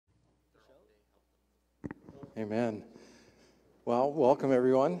Amen. Well, welcome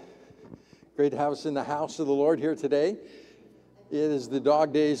everyone. Great to have us in the house of the Lord here today. It is the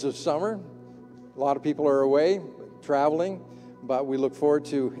dog days of summer. A lot of people are away, traveling, but we look forward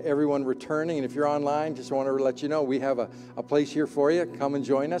to everyone returning. And if you're online, just want to let you know we have a place here for you. Come and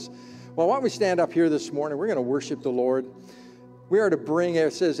join us. Well, why don't we stand up here this morning? We're going to worship the Lord. We are to bring,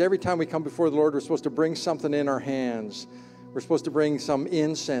 it says every time we come before the Lord, we're supposed to bring something in our hands. We're supposed to bring some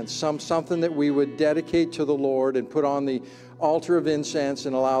incense, something that we would dedicate to the Lord and put on the altar of incense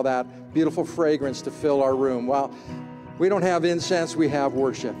and allow that beautiful fragrance to fill our room. Well, we don't have incense, we have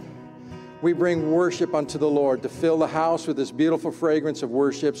worship. We bring worship unto the Lord to fill the house with this beautiful fragrance of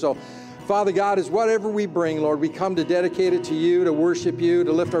worship. So, Father God, is whatever we bring, Lord, we come to dedicate it to you, to worship you,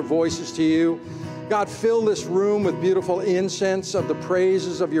 to lift our voices to you. God, fill this room with beautiful incense of the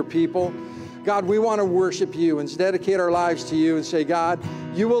praises of your people. God, we want to worship you and dedicate our lives to you and say, God,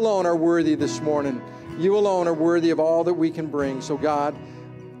 you alone are worthy this morning. You alone are worthy of all that we can bring. So, God,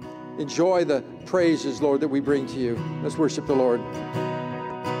 enjoy the praises, Lord, that we bring to you. Let's worship the Lord.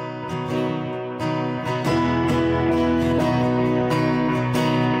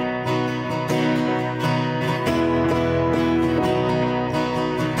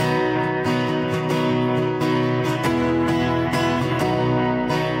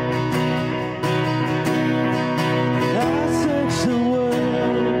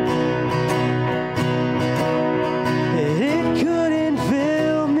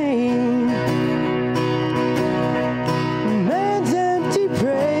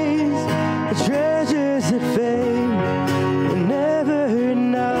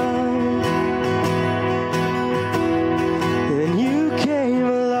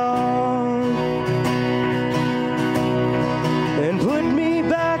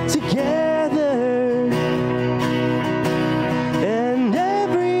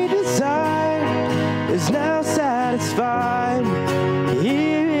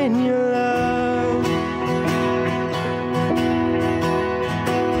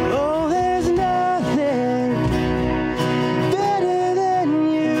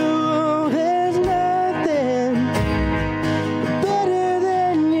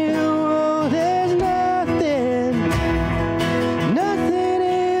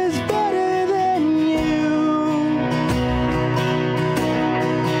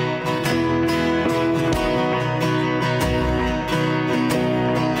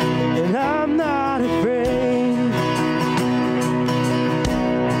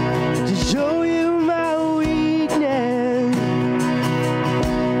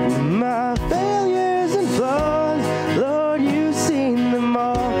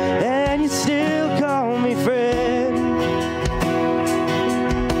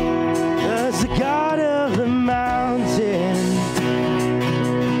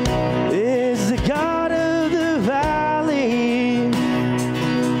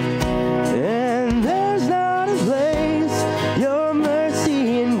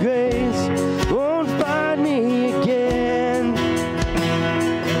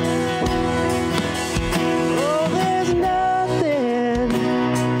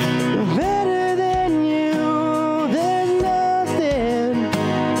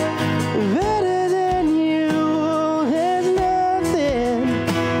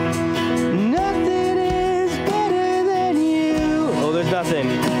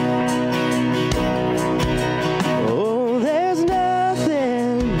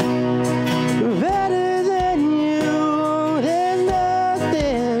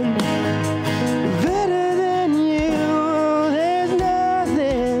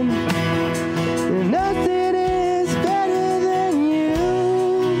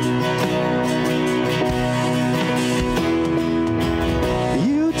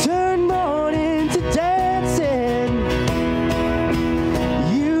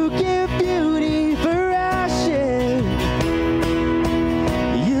 You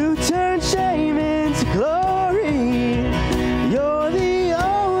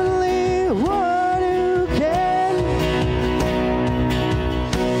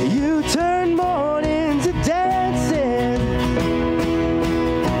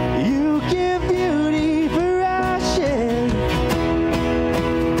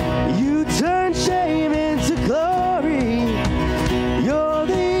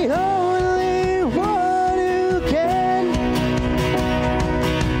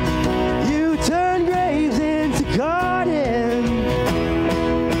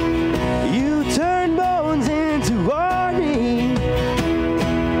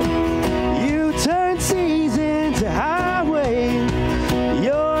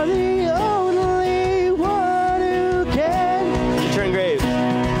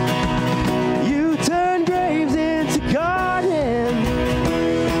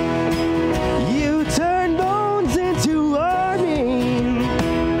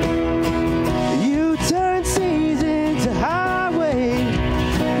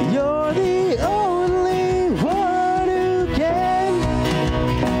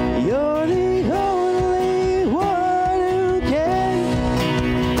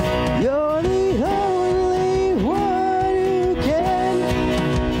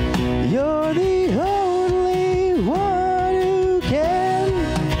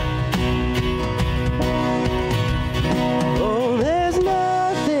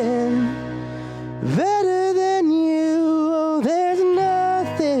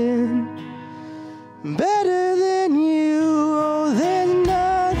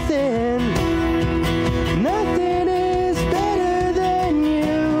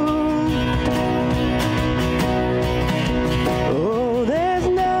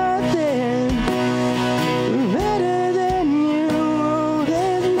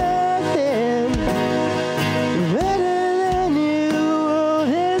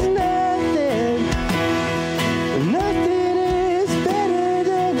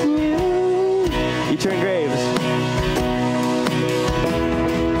turn graves.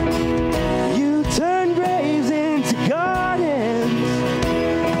 You turn graves into gardens.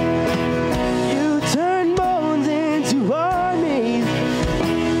 You turn bones into armies.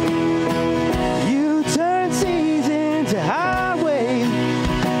 You turn seas into highways.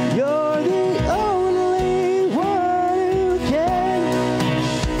 You're the only one who can.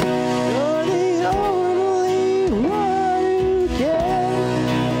 You're the only one who can.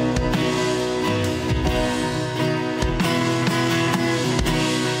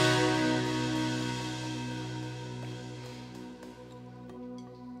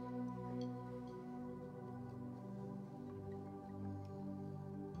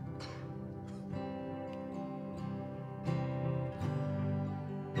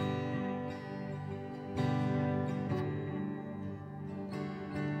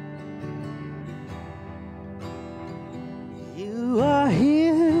 You are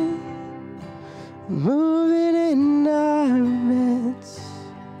here, moving in our midst.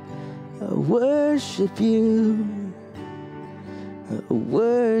 I worship you. I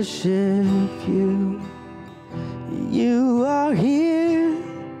worship you. You are here,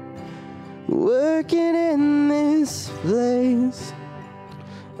 working in this place.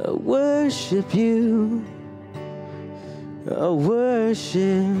 I worship you. I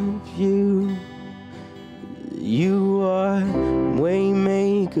worship you. You are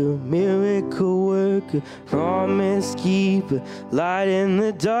waymaker, miracle worker, promise keeper, light in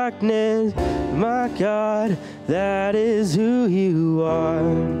the darkness. My God, that is who you are.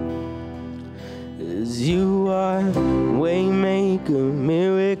 As you are waymaker,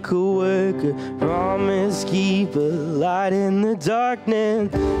 miracle worker, promise keeper, light in the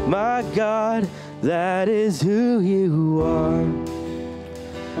darkness. My God, that is who you are.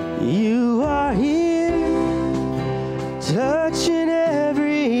 You are here, touching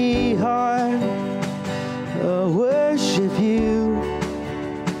every heart. I worship you.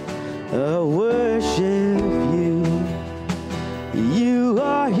 I worship you. You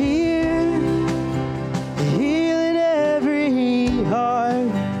are here, healing every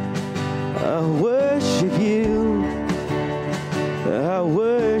heart. I worship you. I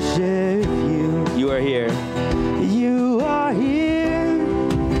worship you. You are here. You are here,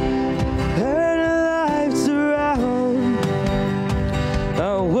 turning lives around.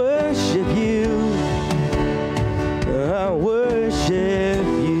 I worship you. I worship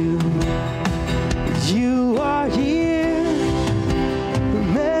you. You are here,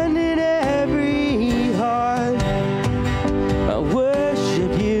 mending every heart. I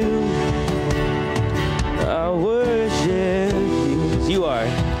worship you. I worship you. As you are.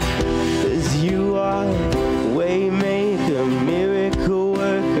 As you are, waymaker, miracle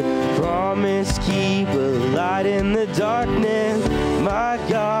worker, promise keeper, light in the darkness. My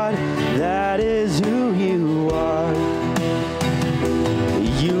God, that is who you are.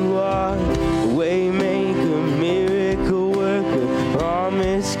 You are waymaker, miracle worker,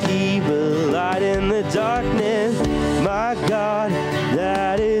 promise keeper, light in the darkness. My God,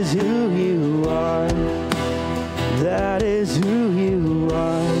 that is who you are. That is who you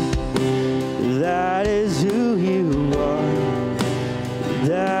are. That is who you are.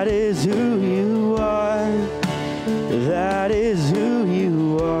 That is who you are. That is who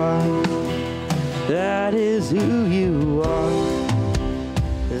you are. That is who you are.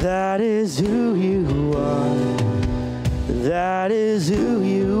 That is who you are. That is who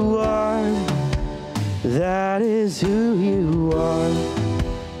you are. That is who you are.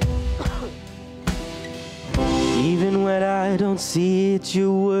 Even when I don't see it,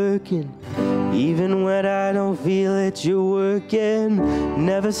 you're working. Even when I don't feel it, you're working.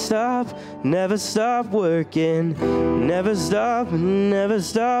 Never stop working. Never stop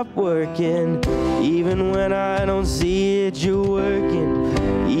working. Even when I don't see it, you're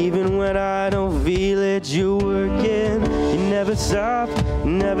working. Even when I don't feel it, you're working. You never stop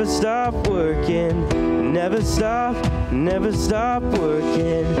working. Never stop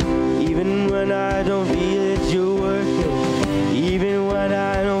working. Even when I don't feel it, you're working. Even when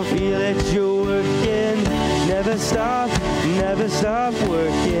I don't feel it, you're working. Never stop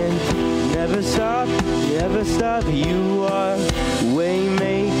working. Never stop. You are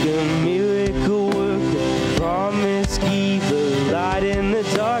waymaker, miracle worker, promise keeper, light in the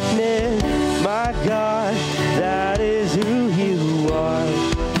darkness. My God, that is who you are.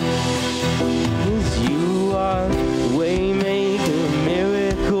 Yes, you are waymaker,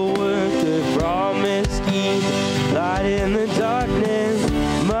 miracle worker, promise keeper, light in the darkness.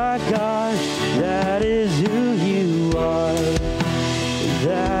 My God, that is who you are.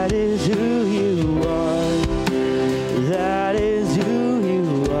 That is who you are. That is who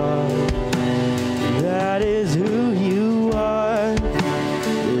you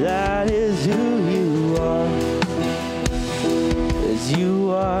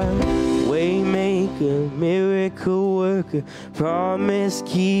worker, promise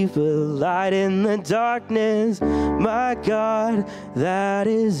keeper, light in the darkness. My God, that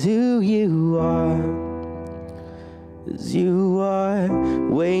is who you are. 'Cause you are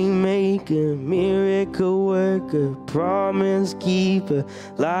waymaker, miracle worker, promise keeper,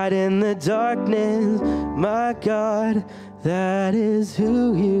 light in the darkness. My God, that is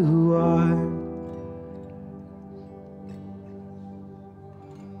who you are.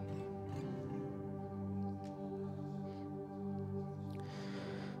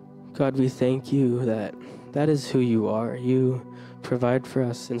 God, we thank you that that is who you are. You provide for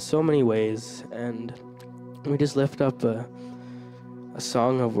us in so many ways, and we just lift up a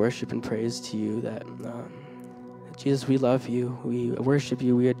song of worship and praise to you that, Jesus, we love you, we worship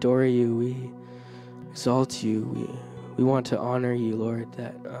you, we adore you, we exalt you, we want to honor you, Lord,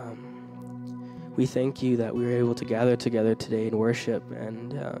 that we thank you that we were able to gather together today and worship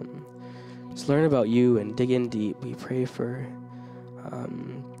and just learn about you and dig in deep. We pray for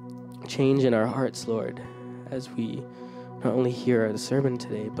change in our hearts, Lord, as we not only hear the sermon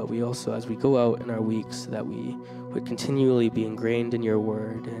today, but we also, as we go out in our weeks, that we would continually be ingrained in your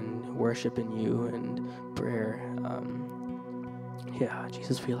word and worship in you and prayer.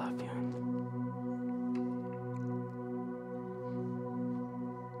 Jesus, we love you.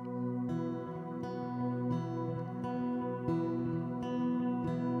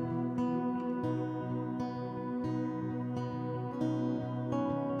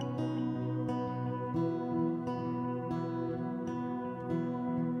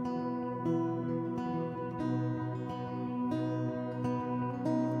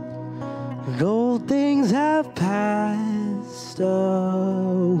 Old things have passed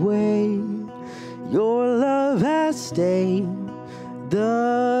away. Your love has stayed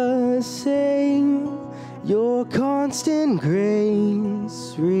the same. Your constant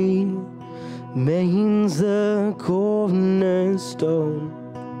grace remains the cornerstone.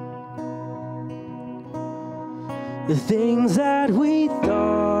 The things that we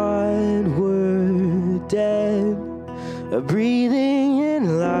thought were dead are breathing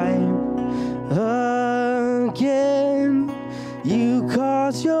in life again. You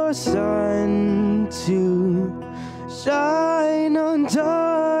cause your sun to shine on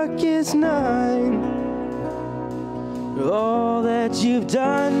darkest night. All that you've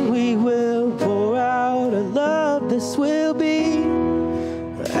done, we will pour out a love. This will be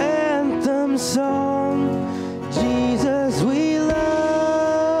an anthem song. Jesus, we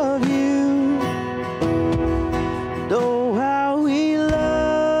love you. Oh, how we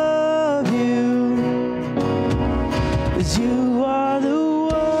love you. 'Cause you are the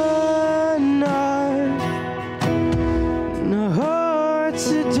one our hearts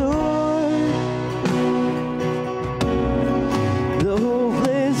adore. The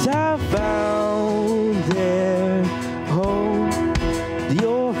hopeless have found their home. The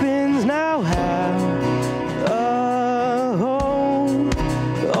orphans now have a home.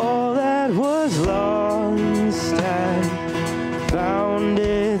 All that was lost has found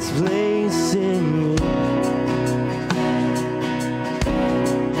its place in you.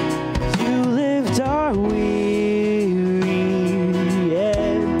 You lift our weary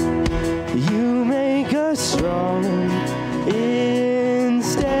end. You make us strong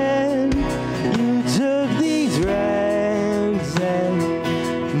instead. You took these rags and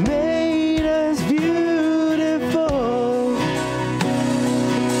made us beautiful.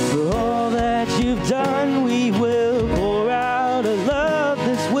 For all that you've done, we will pour out a love.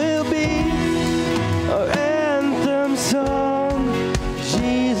 This will be our anthem song.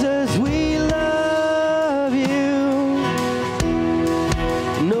 Jesus, we love you.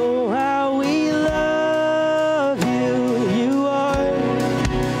 Know how we love you. You are,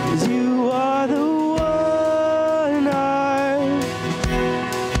 'cause you are the one our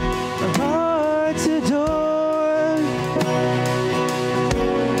hearts adore.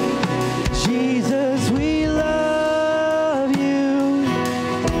 Jesus, we love you.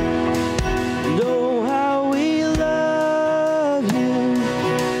 Know how we love you.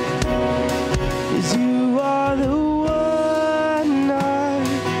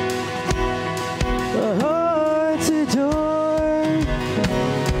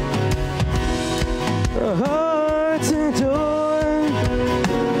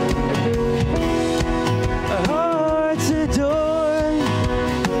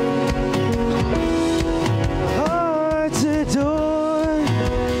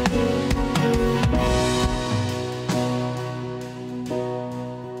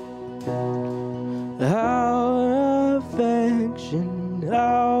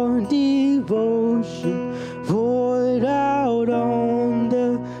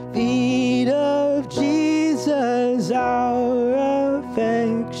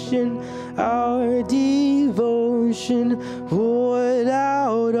 affection, our devotion poured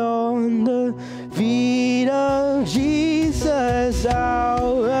out on the feet of Jesus.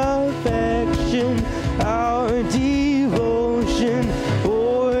 Our affection, our devotion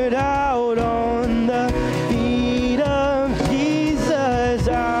poured out on the feet of Jesus.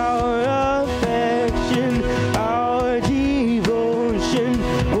 Our affection, our devotion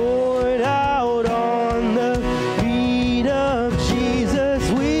poured out on the feet of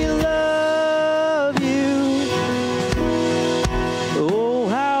Jesus. We love you. Oh,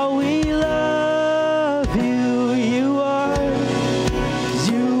 how we love you.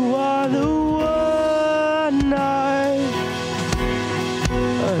 You are the one our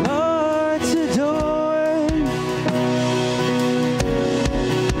hearts adore.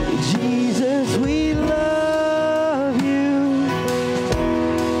 Jesus, we love you.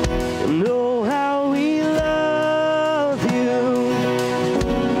 And oh, how we love you.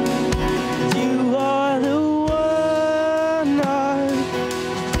 You are the one our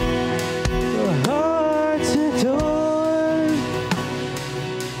hearts adore.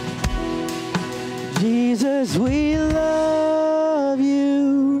 Jesus, we love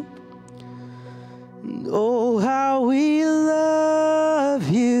you. And oh, how we love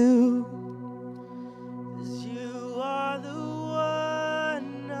you. 'Cause you are the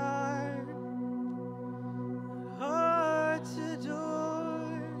one our hearts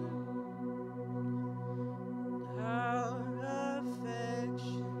adore. Our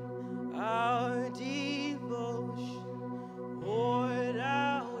affection, our devotion poured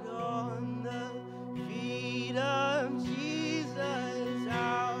out on the feet of Jesus.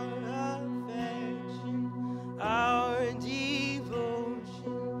 Our affection, our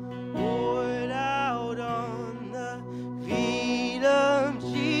devotion poured out on the feet of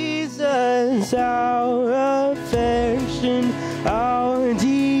Jesus. Our affection, our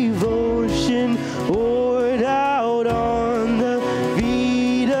devotion poured out on the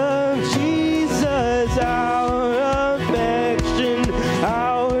feet of Jesus. Our affection,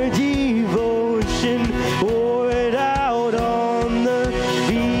 our devotion poured out on the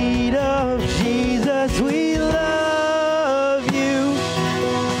feet of Jesus. We love you.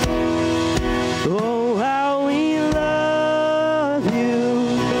 Oh, how we love you.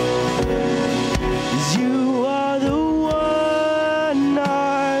 'Cause you are the one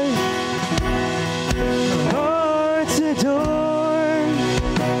our hearts adore.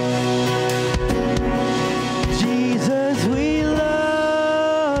 Jesus, we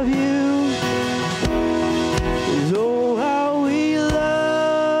love you. Oh, how we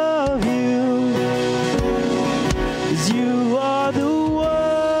love you. 'Cause you are the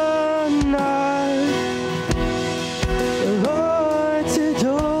one our hearts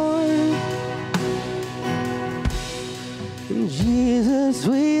adore. Jesus,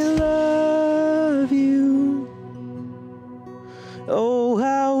 we love you. Oh,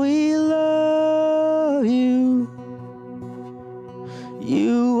 how we love you.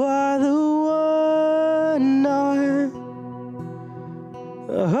 You are the one our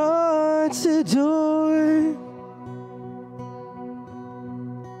hearts adore.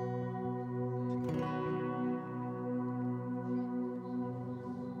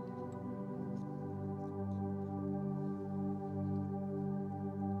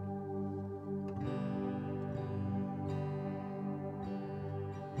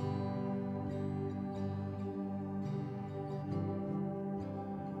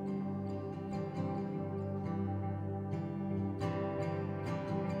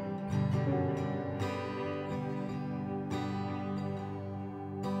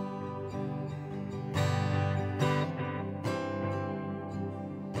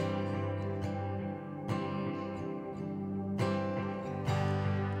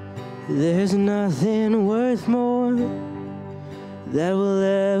 There's nothing worth more that will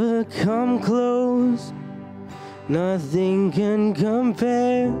ever come close. Nothing can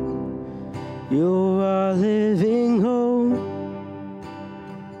compare. You're our living hope.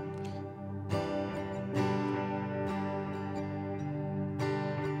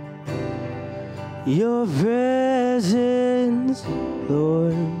 Your presence,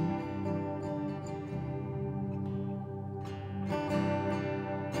 Lord.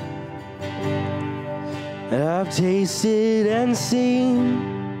 I've tasted and seen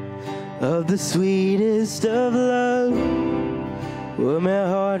of the sweetest of love, where my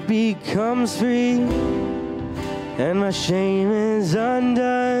heart becomes free and my shame is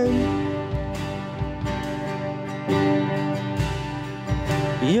undone.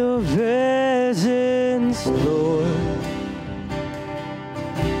 Your presence, Lord.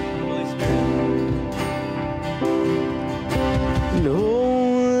 Holy Spirit. No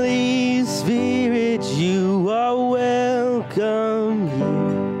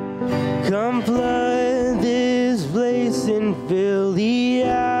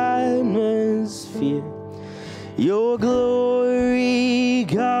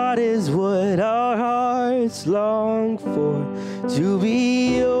hearts long for, to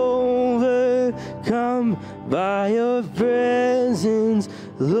be overcome by your presence,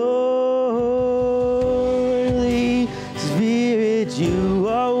 Lord. Holy Spirit, you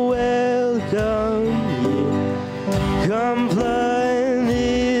are welcome here. Come flood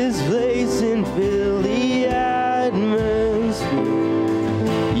this place and fill the atmosphere.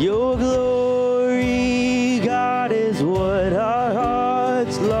 Your glory, God, is what our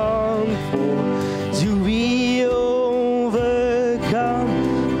hearts long for, to be overcome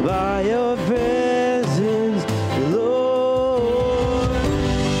by your presence, Lord.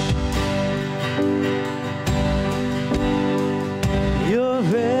 Your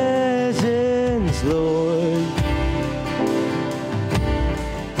presence, Lord.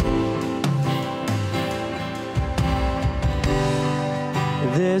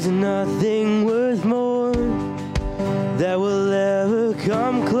 There's nothing worth more that will ever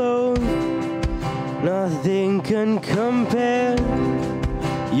come close. Nothing can compare.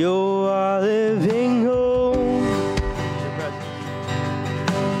 You are living hope.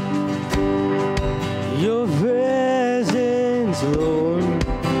 Your presence, Lord.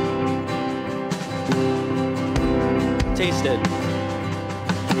 Taste it.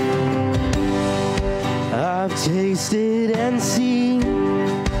 I've tasted and seen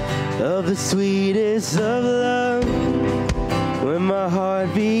of the sweetest of love, when my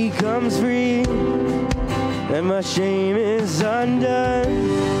heart becomes free and my shame is undone.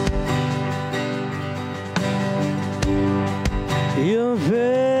 Your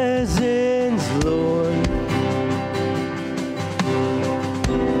presence, Lord.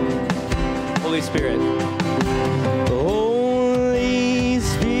 Holy Spirit. Holy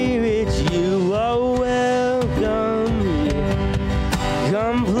Spirit, you are welcome here.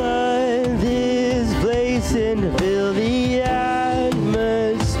 Come flood this place and fill the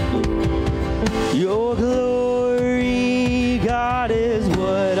atmosphere. Your glory, God, is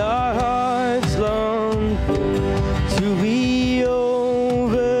what our hearts long for, to be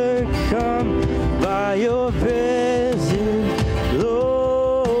overcome by your presence,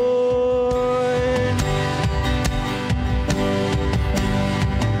 Lord.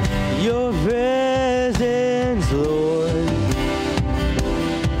 Your presence, Lord.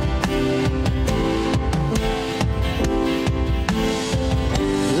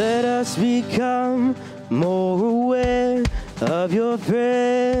 Let us become more aware of your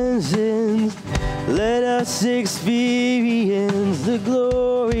presence. Let us experience the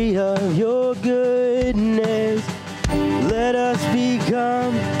glory of your goodness. Let us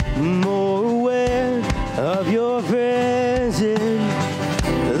become more aware of your presence.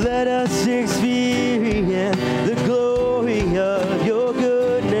 Let us experience the glory of your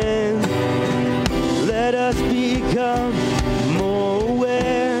goodness. Let us become more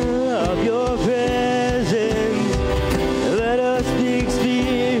aware of your presence. Let us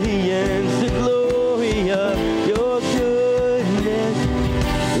experience the glory of your goodness.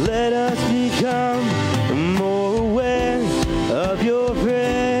 Let us become more aware of your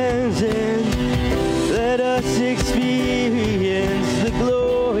presence. Let us experience the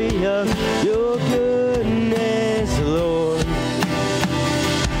glory of your goodness, Lord.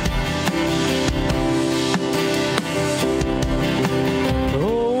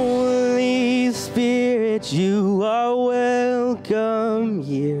 Holy Spirit, you are welcome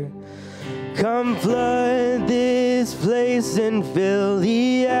here. Come flood this place and fill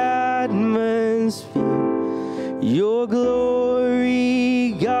the atmosphere. Your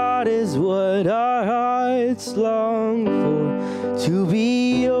glory, God, is what our hearts long for, to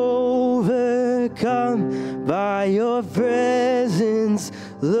be overcome by your presence,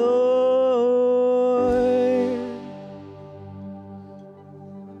 Lord.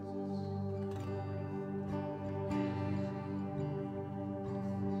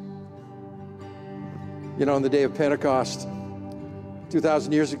 You know, on the day of Pentecost,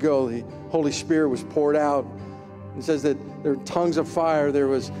 2,000 years ago, the Holy Spirit was poured out. It says that there were tongues of fire, there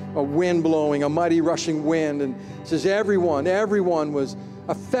was a wind blowing, a mighty rushing wind, and it says everyone was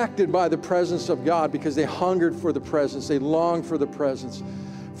affected by the presence of God because they hungered for the presence, they longed for the presence.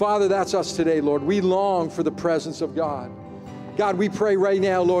 Father, that's us today, Lord. We long for the presence of God. God, we pray right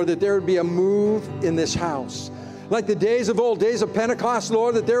now, Lord, that there would be a move in this house. like the days of old, days of Pentecost,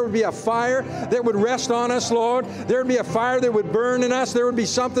 Lord, that there would be a fire that would rest on us, Lord. There would be a fire that would burn in us. There would be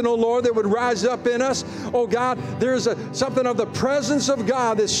something, oh Lord, that would rise up in us. Oh God, there's something of the presence of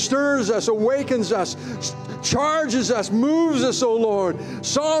God that stirs us, awakens us, charges us, moves us, oh Lord.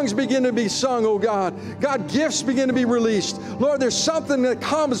 Songs begin to be sung, oh God. God, gifts begin to be released. Lord, there's something that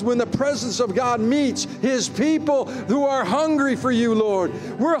comes when the presence of God meets His people who are hungry for you, Lord.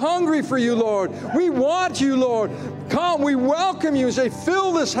 We're hungry for you, Lord. We want you, Lord. Come, we welcome you and say,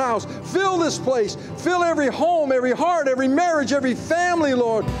 fill this house, fill this place, fill every home, every heart, every marriage, every family,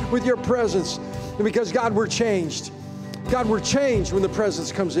 Lord, with your presence. And because, God, we're changed. God, we're changed when the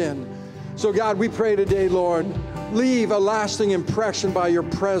presence comes in. So, God, we pray today, Lord, leave a lasting impression by your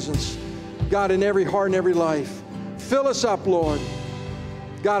presence, God, in every heart and every life. Fill us up, Lord.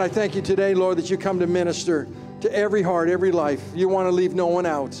 God, I thank you today, Lord, that you come to minister to every heart, every life. You want to leave no one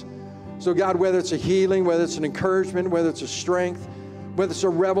out. So, God, whether it's a healing, whether it's an encouragement, whether it's a strength, whether it's a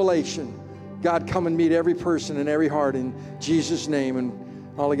revelation, God, come and meet every person and every heart in Jesus' name.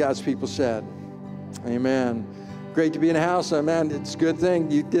 And all of God's people said, amen. Great to be in the house. Man, it's a good thing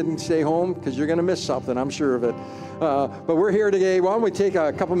you didn't stay home because you're going to miss something, I'm sure of it. But we're here today. Why don't we take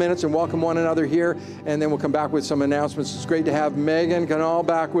a couple minutes and welcome one another here, and then we'll come back with some announcements. It's great to have Megan Canal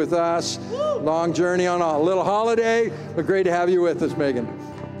back with us. Woo! Long journey on a little holiday, but great to have you with us, Megan.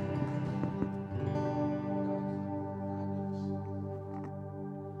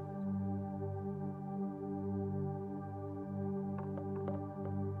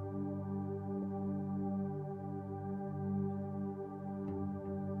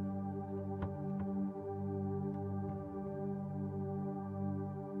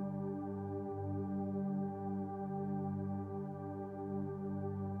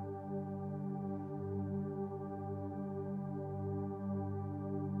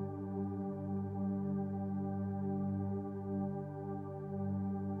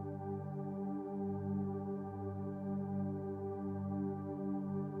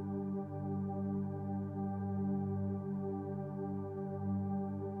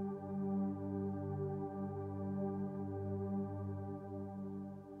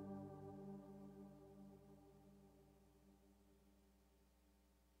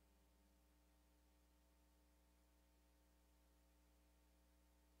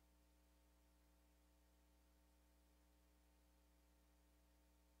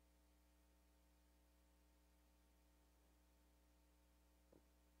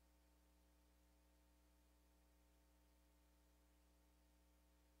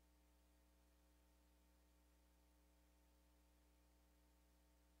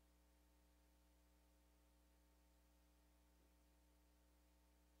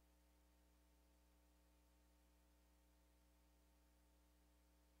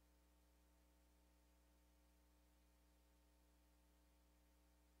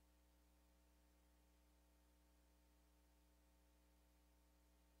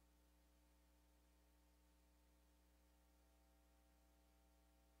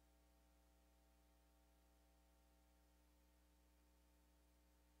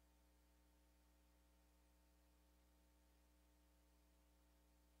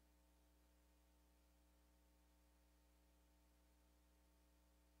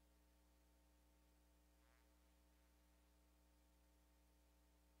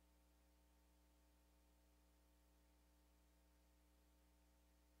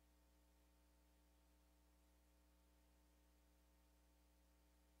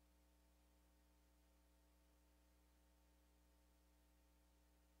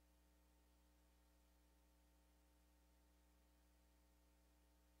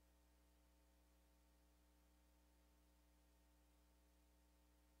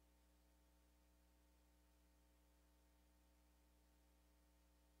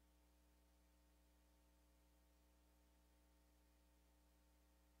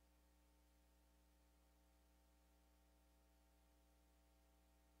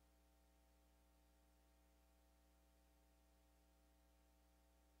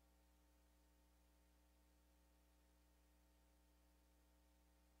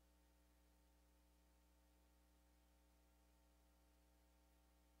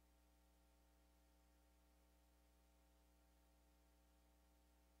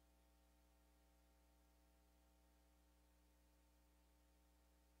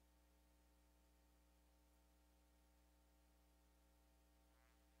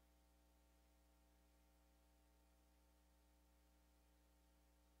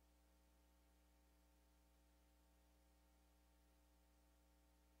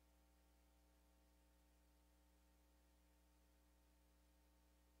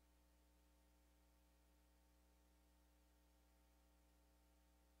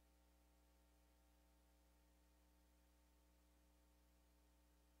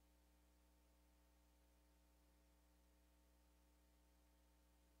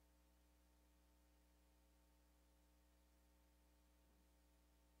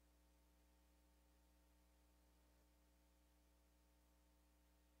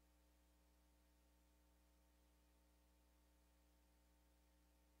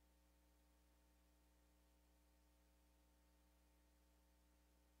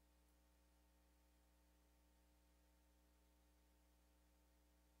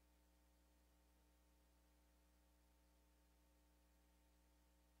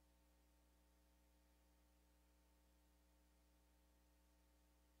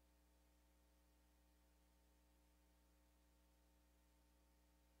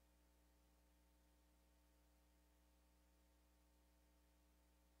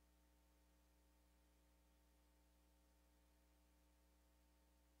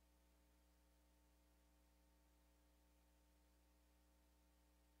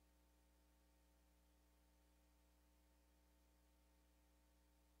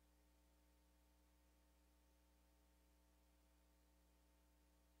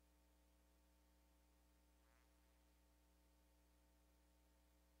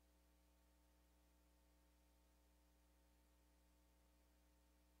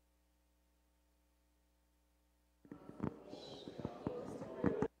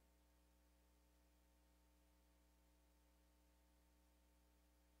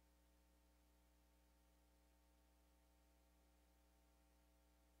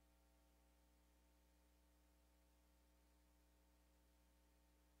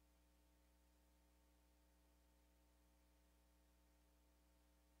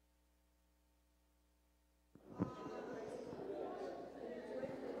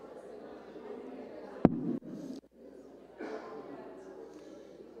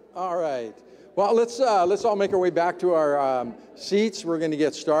 All right. Well, let's all make our way back to our seats. We're going to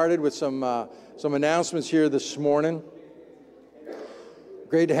get started with some announcements here this morning.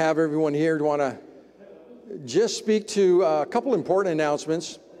 Great to have everyone here. I want to just speak to a couple important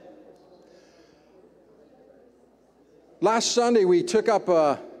announcements. Last Sunday, we took up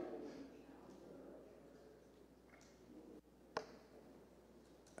an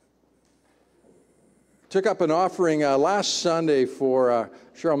offering last Sunday for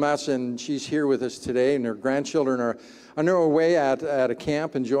Cheryl Matson. She's here with us today, and her grandchildren are on their way at a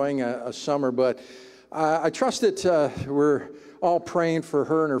camp enjoying a summer. But I trust that we're all praying for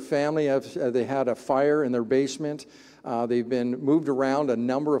her and her family. They had a fire in their basement. They've been moved around a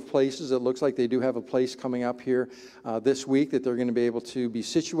number of places. It looks like they do have a place coming up here this week that they're going to be able to be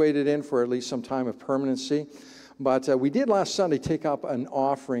situated in for at least some time of permanency. But we did last Sunday take up an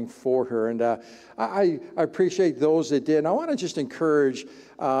offering for her, and I appreciate those that did. And I want to just encourage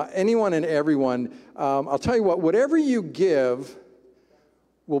anyone and everyone. I'll tell you what, whatever you give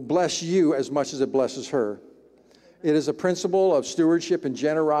will bless you as much as it blesses her. It is a principle of stewardship and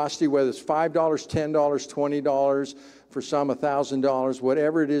generosity, whether it's $5, $10, $20, for some $1,000,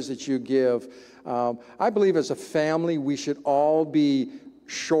 whatever it is that you give. I believe as a family we should all be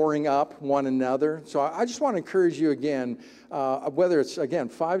shoring up one another. So I just want to encourage you again, whether it's, again,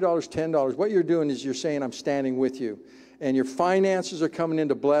 $5, $10, what you're doing is you're saying, I'm standing with you. And your finances are coming in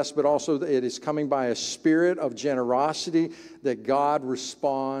to bless, but also it is coming by a spirit of generosity that God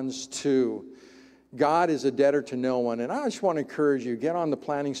responds to. God is a debtor to no one. And I just want to encourage you, get on the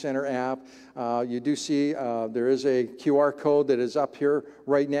Planning Center app. You do see there is a QR code that is up here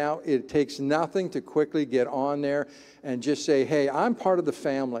right now. It takes nothing to quickly get on there and just say, hey, I'm part of the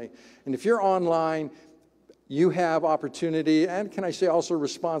family. And if you're online, you have opportunity and, can I say, also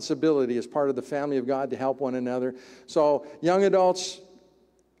responsibility as part of the family of God to help one another. So young adults,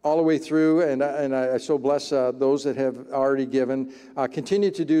 all the way through, and I so bless those that have already given.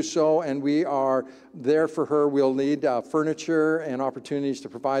 Continue to do so, and we are there for her. We'll need furniture and opportunities to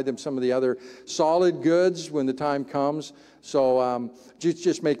provide them some of the other solid goods when the time comes. So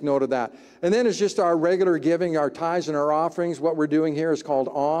just make note of that. And then it's just our regular giving, our tithes and our offerings. What we're doing here is called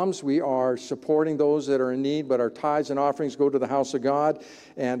alms. We are supporting those that are in need, but our tithes and offerings go to the house of God.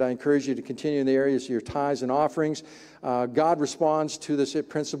 And I encourage you to continue in the areas of your tithes and offerings. God responds to this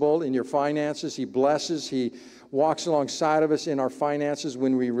principle in your finances. He blesses. He walks alongside of us in our finances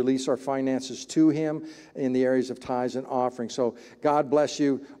when we release our finances to Him in the areas of tithes and offerings. So God bless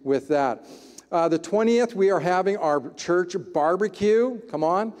you with that. The 20th, we are having our church barbecue. Come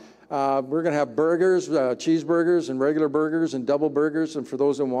on. We're going to have burgers, cheeseburgers, and regular burgers, and double burgers. And for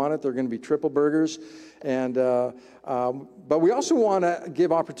those that want it, they're going to be triple burgers. And but we also want to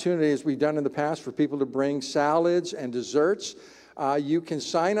give opportunity, as we've done in the past, for people to bring salads and desserts. You can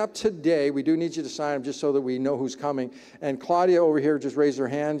sign up today. We do need you to sign up just so that we know who's coming. And Claudia over here just raised her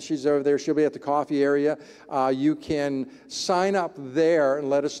hand. She's over there. She'll be at the coffee area. You can sign up there and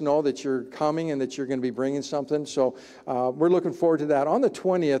let us know that you're coming and that you're going to be bringing something. So we're looking forward to that. On the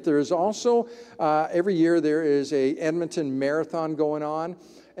 20th, there is also, every year there is a Edmonton Marathon going on.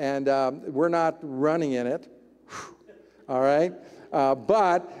 And we're not running in it. All right?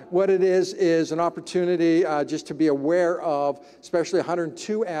 But what it is an opportunity just to be aware of, especially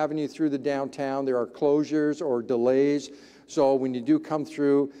 102 Avenue through the downtown. There are closures or delays. So when you do come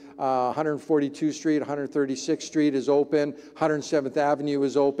through, 142th Street, 136th Street is open, 107th Avenue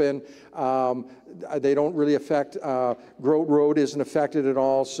is open. They don't really affect, Grote Road isn't affected at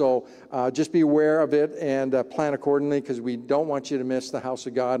all. So just be aware of it and plan accordingly, because we don't want you to miss the house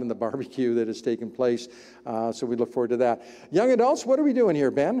of God and the barbecue that is taking place. So we look forward to that. Young adults, what are we doing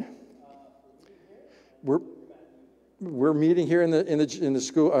here, Ben? We're meeting here in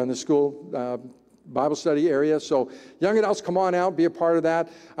the school Bible study area. So young adults, come on out, be a part of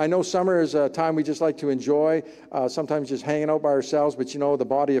that. I know summer is a time we just like to enjoy, sometimes just hanging out by ourselves, but you know, the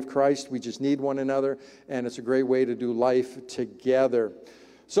body of Christ, we just need one another, and it's a great way to do life together.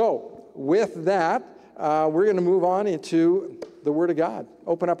 So with that, we're going to move on into the Word of God.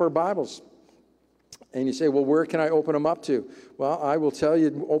 Open up our Bibles. And you say, well, where can I open them up to? Well, I will tell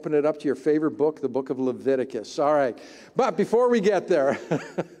you, open it up to your favorite book, the book of Leviticus. All right. But before we get there,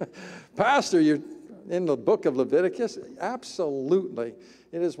 Pastor, you're in the book of Leviticus? Absolutely.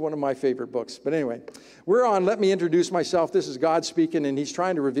 It is one of my favorite books. But anyway, we're on Let Me Introduce Myself. This is God speaking, and He's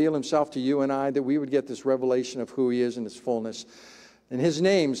trying to reveal Himself to you and I, that we would get this revelation of who He is in His fullness. And His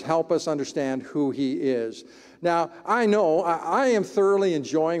names help us understand who He is. Now, I know I am thoroughly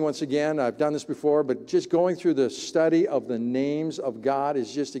enjoying, once again, I've done this before, but just going through the study of the names of God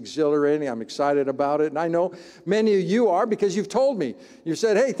is just exhilarating. I'm excited about it. And I know many of you are, because you've told me. You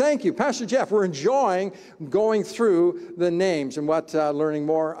said, hey, thank you, Pastor Jeff. We're enjoying going through the names and learning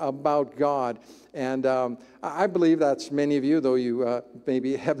more about God. And I believe that's many of you, though you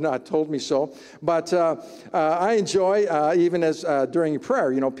maybe have not told me so. But I enjoy, even as during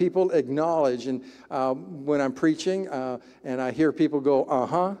prayer, people acknowledge. And when I'm preaching and I hear people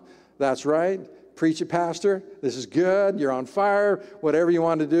go, that's right. Preach it, Pastor. This is good. You're on fire. Whatever you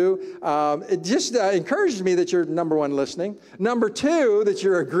want to do. It just encourages me that you're, number one, listening. Number two, that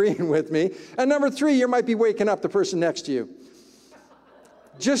you're agreeing with me. And number three, you might be waking up the person next to you.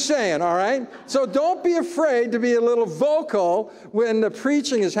 Just saying, all right? So don't be afraid to be a little vocal when the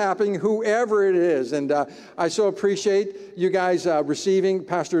preaching is happening, whoever it is. And I so appreciate you guys receiving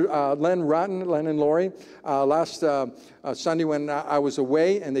Pastor Len and Lori, last Sunday when I was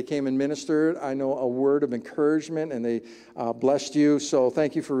away, and they came and ministered, I know, a word of encouragement, and they blessed you. So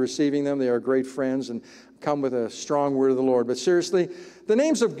thank you for receiving them. They are great friends and come with a strong word of the Lord. But seriously, the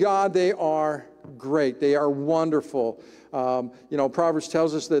names of God, they are great. They are wonderful. Proverbs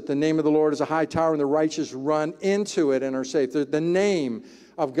tells us that the name of the Lord is a high tower and the righteous run into it and are safe. The name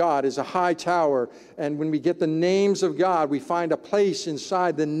of God is a high tower. And when we get the names of God, we find a place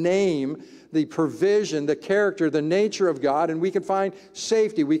inside the name, the provision, the character, the nature of God, and we can find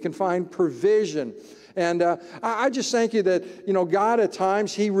safety. We can find provision. And I just thank you that, God at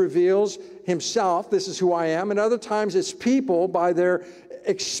times, He reveals Himself. This is who I am. And other times it's people by their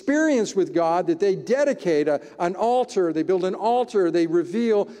experience with God that they dedicate an altar, they build an altar, they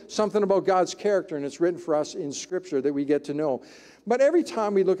reveal something about God's character, and it's written for us in Scripture that we get to know. But every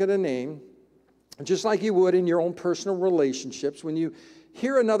time we look at a name, just like you would in your own personal relationships, when you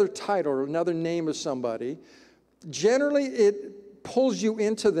hear another title or another name of somebody, generally it pulls you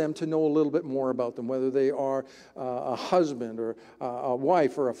into them to know a little bit more about them, whether they are a husband or a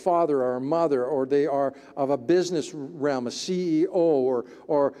wife or a father or a mother, or they are of a business realm, a CEO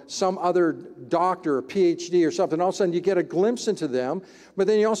or some other doctor or PhD or something. All of a sudden you get a glimpse into them, but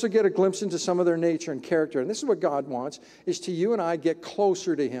then you also get a glimpse into some of their nature and character. And this is what God wants, is to you and I get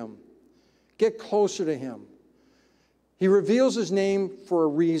closer to Him. Get closer to Him. He reveals His name for a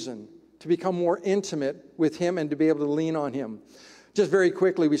reason, to become more intimate with Him and to be able to lean on Him. Just very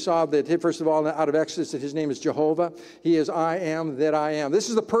quickly, we saw that, first of all, out of Exodus, that His name is Jehovah. He is I am that I am. This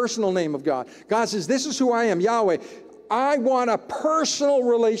is the personal name of God. God says, this is who I am, Yahweh. I want a personal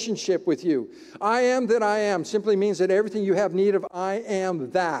relationship with you. I am that I am simply means that everything you have need of, I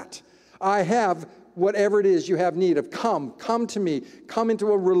am that. I have whatever it is you have need of. Come to me. Come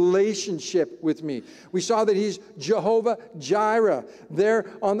into a relationship with me. We saw that He's Jehovah Jireh. There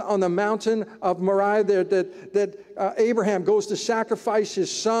on the mountain of Moriah, there that Abraham goes to sacrifice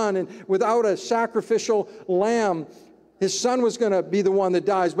his son, and without a sacrificial lamb, his son was going to be the one that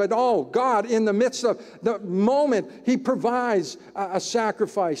dies. But God, in the midst of the moment, He provides a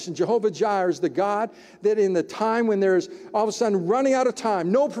sacrifice. And Jehovah Jireh is the God that in the time when there's all of a sudden running out of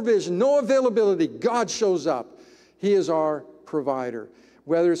time, no provision, no availability, God shows up. He is our provider.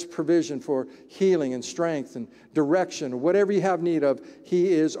 Whether it's provision for healing and strength and direction, or whatever you have need of,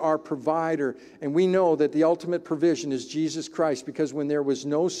 He is our provider. And we know that the ultimate provision is Jesus Christ, because when there was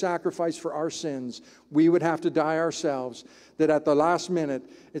no sacrifice for our sins, we would have to die ourselves. That at the last minute,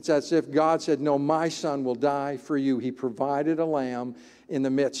 it's as if God said, no, my son will die for you. He provided a lamb in the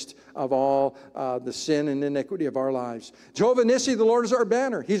midst of all the sin and iniquity of our lives. Jehovah Nissi, the Lord is our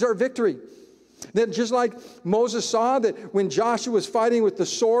banner. He's our victory. That just like Moses saw that when Joshua was fighting with the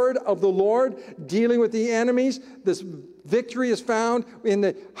sword of the Lord, dealing with the enemies, this victory is found in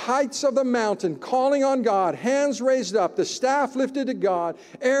the heights of the mountain, calling on God, hands raised up, the staff lifted to God,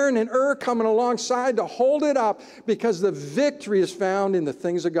 Aaron and Ur coming alongside to hold it up, because the victory is found in the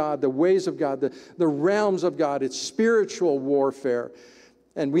things of God, the ways of God, the realms of God. It's spiritual warfare.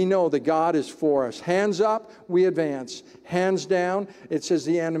 And we know that God is for us. Hands up, we advance. Hands down, it says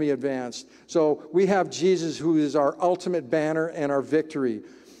the enemy advanced. So we have Jesus, who is our ultimate banner and our victory.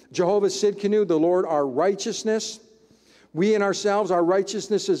 Jehovah Sidkenu, the Lord our righteousness. We in ourselves, our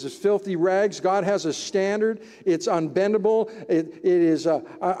righteousness is as filthy rags. God has a standard. It's unbendable. It is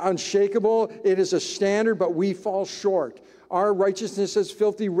unshakable. It is a standard, but we fall short. Our righteousness is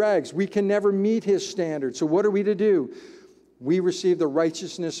filthy rags. We can never meet His standard. So what are we to do? We receive the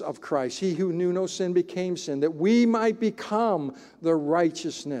righteousness of Christ. He who knew no sin became sin, that we might become the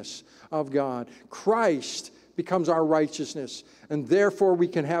righteousness of God. Christ becomes our righteousness, and therefore we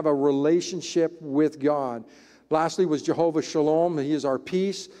can have a relationship with God. Lastly was Jehovah Shalom. He is our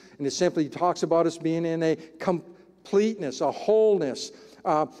peace. And it simply talks about us being in a completeness, a wholeness.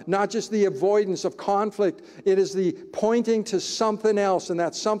 Not just the avoidance of conflict. It is the pointing to something else. And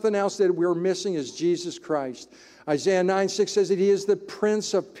that something else that we're missing is Jesus Christ. Isaiah 9:6 says that He is the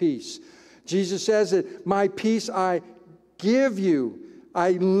Prince of Peace. Jesus says that my peace I give you.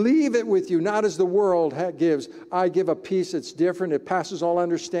 I leave it with you, not as the world gives. I give a peace that's different. It passes all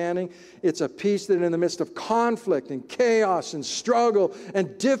understanding. It's a peace that in the midst of conflict and chaos and struggle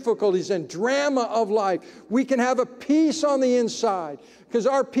and difficulties and drama of life, we can have a peace on the inside. Because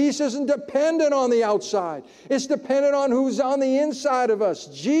our peace isn't dependent on the outside. It's dependent on who's on the inside of us,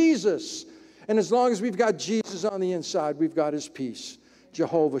 Jesus. And as long as we've got Jesus on the inside, we've got His peace.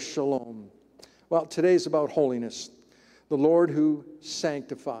 Jehovah Shalom. Well, today's about holiness. The Lord who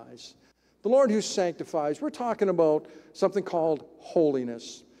sanctifies. The Lord who sanctifies. We're talking about something called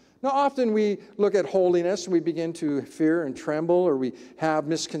holiness. Now, often we look at holiness and we begin to fear and tremble, or we have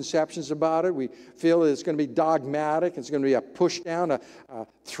misconceptions about it. We feel that it's going to be dogmatic. It's going to be a push down, a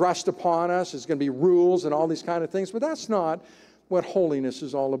thrust upon us. It's going to be rules and all these kind of things. But that's not what holiness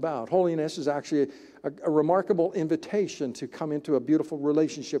is all about. Holiness is actually a remarkable invitation to come into a beautiful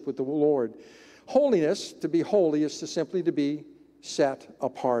relationship with the Lord. Holiness, to be holy, is simply to be set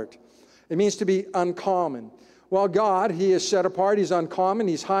apart. It means to be uncommon. While God, He is set apart, He's uncommon,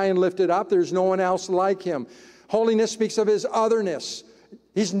 He's high and lifted up, there's no one else like Him. Holiness speaks of His otherness.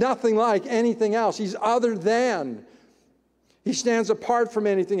 He's nothing like anything else. He's other than. He stands apart from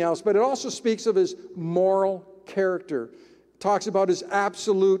anything else. But it also speaks of His moral character. It talks about His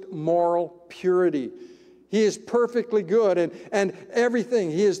absolute moral purity. He is perfectly good and everything.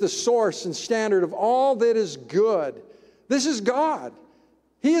 He is the source and standard of all that is good. This is God.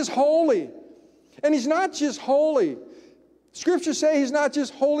 He is holy. And He's not just holy. Scripture says He's not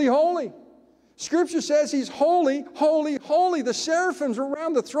just holy, holy. Scripture says He's holy, holy, holy. The seraphims are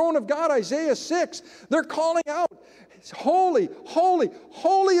around the throne of God, Isaiah 6. They're calling out, holy, holy,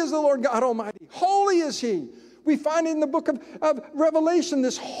 holy is the Lord God Almighty. Holy is He. We find in the book of Revelation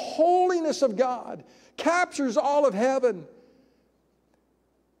this holiness of God captures all of heaven.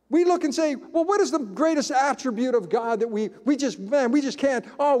 We look and say, well, what is the greatest attribute of God that we just can't,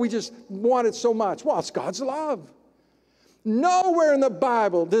 we just want it so much? Well, it's God's love. Nowhere in the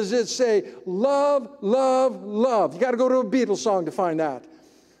Bible does it say love, love, love. You got to go to a Beatles song to find that.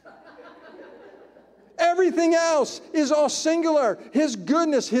 Everything else is all singular. His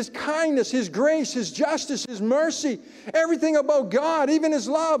goodness, His kindness, His grace, His justice, His mercy. Everything about God, even His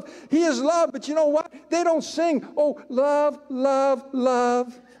love. He is love, but you know what? They don't sing, oh, love, love,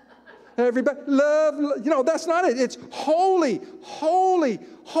 love. Everybody, love, love. That's not it. It's holy, holy,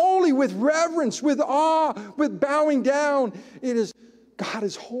 holy with reverence, with awe, with bowing down. God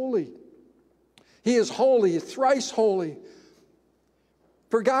is holy. He is holy, thrice holy.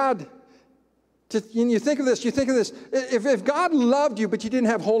 For God, you think of this, if God loved you, but you didn't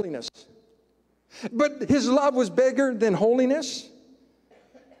have holiness, but His love was bigger than holiness,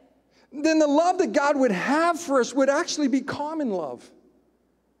 then the love that God would have for us would actually be common love.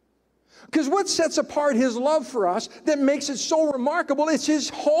 Because what sets apart His love for us that makes it so remarkable, it's His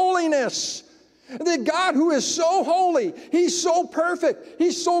holiness. The God who is so holy, He's so perfect,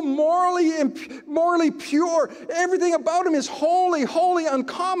 He's so morally pure. Everything about Him is holy, holy,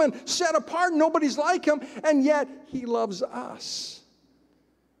 uncommon, set apart. Nobody's like Him. And yet He loves us,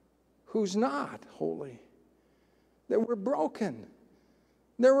 who's not holy. That we're broken.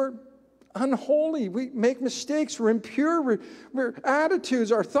 That we're unholy. We make mistakes. We're impure. We're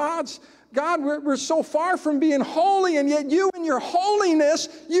attitudes, our thoughts. God, we're so far from being holy, and yet you in your holiness,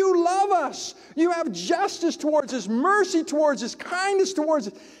 you love us. You have justice towards us, mercy towards us, kindness towards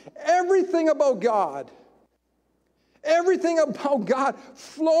us. Everything about God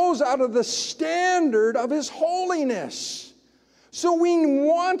flows out of the standard of His holiness. So we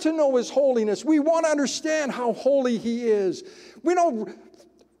want to know His holiness. We want to understand how holy He is. We don't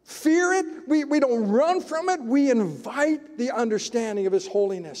fear it. We don't run from it. We invite the understanding of His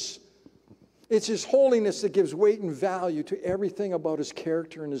holiness. It's His holiness that gives weight and value to everything about His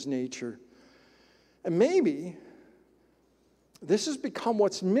character and His nature. And maybe this has become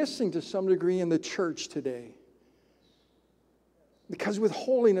what's missing to some degree in the church today. Because with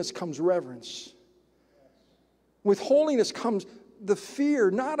holiness comes reverence. With holiness comes the fear,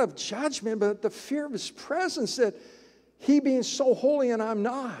 not of judgment, but the fear of His presence, that He being so holy and I'm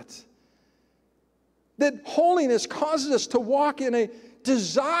not. That holiness causes us to walk in a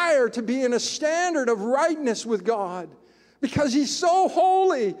desire to be in a standard of rightness with God. Because He's so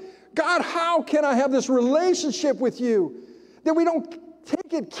holy. God, how can I have this relationship with You? That we don't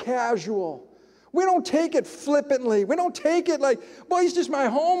take it casual. We don't take it flippantly. We don't take it like, boy, he's just my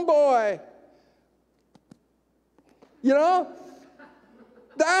homeboy. You know?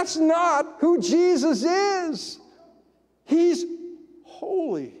 That's not who Jesus is. He's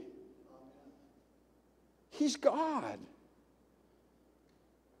holy. He's God,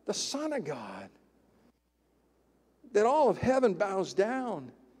 the Son of God, that all of heaven bows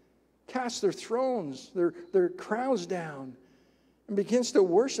down, casts their thrones, their crowns down, and begins to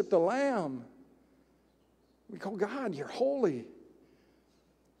worship the Lamb. We go, God, you're holy.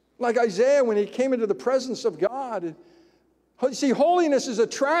 Like Isaiah when he came into the presence of God. See, holiness is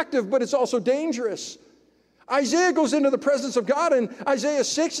attractive, but it's also dangerous. Isaiah goes into the presence of God in Isaiah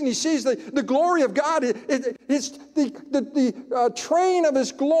 6, and he sees the glory of God. It's the train of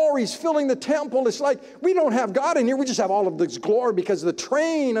his glory is filling the temple. It's like we don't have God in here. We just have all of this glory because the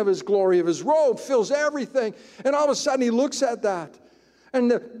train of his glory, of his robe, fills everything. And all of a sudden he looks at that, and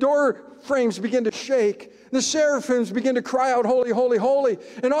the door frames begin to shake. The seraphims begin to cry out, holy, holy, holy.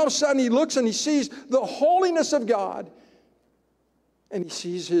 And all of a sudden he looks and he sees the holiness of God, and he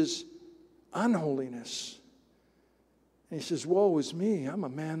sees his unholiness. And he says, woe is me, I'm a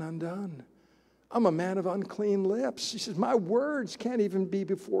man undone. I'm a man of unclean lips. He says, my words can't even be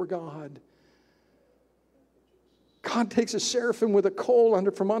before God. God takes a seraphim with a coal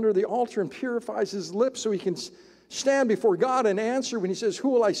from under the altar and purifies his lips so he can stand before God and answer when he says, who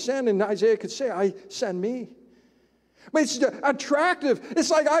will I send? And Isaiah could say, I send me. But it's attractive. It's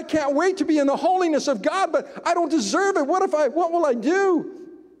like, I can't wait to be in the holiness of God, but I don't deserve it. What will I do?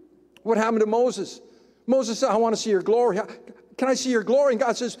 What happened to Moses? Moses said, I want to see your glory. Can I see your glory? And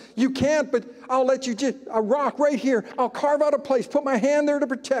God says, you can't, but I'll let you just a rock right here. I'll carve out a place, put my hand there to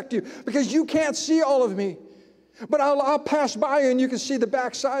protect you, because you can't see all of me. But I'll pass by you and you can see the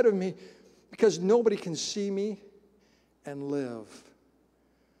backside of me, because nobody can see me and live.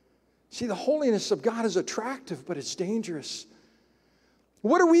 See, the holiness of God is attractive, but it's dangerous.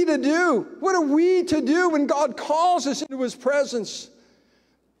 What are we to do? What are we to do when God calls us into his presence?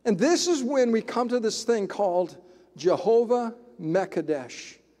 And this is when we come to this thing called Jehovah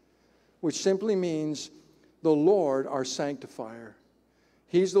Mekadesh, which simply means the Lord our sanctifier.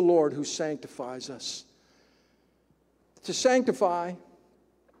 He's the Lord who sanctifies us. To sanctify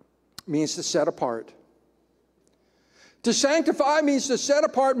means to set apart. To sanctify means to set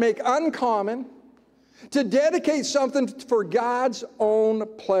apart, make uncommon, to dedicate something for God's own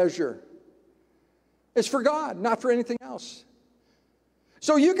pleasure. It's for God, not for anything else.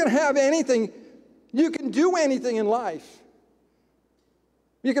 So you can have anything, you can do anything in life.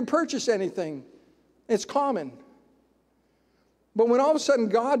 You can purchase anything. It's common. But when all of a sudden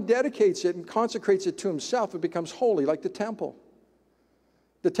God dedicates it and consecrates it to himself, it becomes holy, like the temple.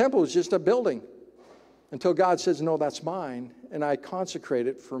 The temple is just a building until God says, no, that's mine, and I consecrate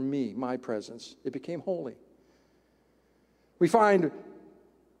it for me, my presence. It became holy. We find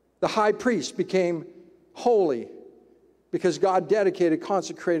the high priest became holy because God dedicated,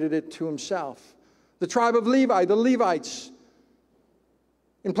 consecrated it to himself. The tribe of Levi, the Levites,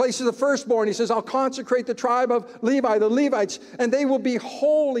 in place of the firstborn, he says, I'll consecrate the tribe of Levi, the Levites, and they will be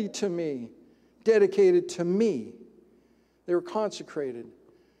holy to me, dedicated to me. They were consecrated.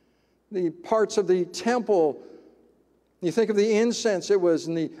 The parts of the temple, you think of the incense it was,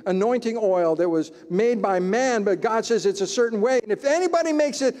 and the anointing oil that was made by man, but God says it's a certain way. And if anybody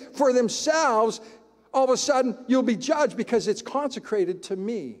makes it for themselves, all of a sudden you'll be judged because it's consecrated to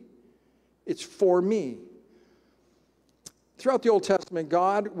me. It's for me. Throughout the Old Testament,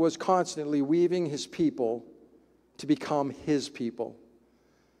 God was constantly weaving his people to become his people.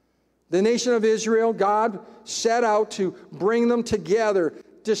 The nation of Israel, God set out to bring them together,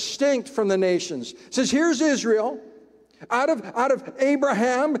 distinct from the nations. It says, here's Israel. Out of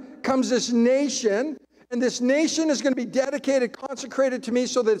Abraham comes this nation, and this nation is going to be dedicated, consecrated to me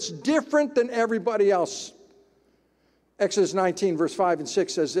so that it's different than everybody else. Exodus 19, verse 5 and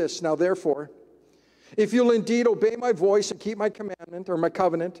 6 says this, now therefore, if you'll indeed obey my voice and keep my commandment or my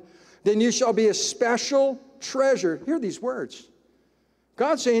covenant, then you shall be a special treasure. Hear these words.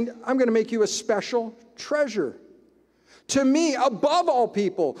 God's saying, I'm going to make you a special treasure to me above all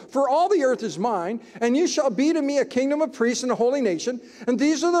people, for all the earth is mine, and you shall be to me a kingdom of priests and a holy nation. And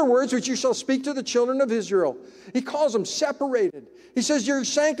these are the words which you shall speak to the children of Israel. He calls them separated. He says, you're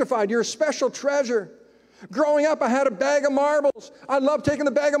sanctified. You're a special treasure. Growing up, I had a bag of marbles. I loved taking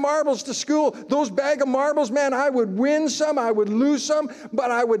the bag of marbles to school. Those bag of marbles, man, I would win some, I would lose some, but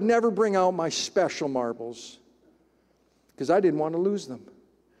I would never bring out my special marbles because I didn't want to lose them.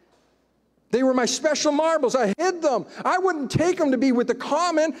 They were my special marbles. I hid them. I wouldn't take them to be with the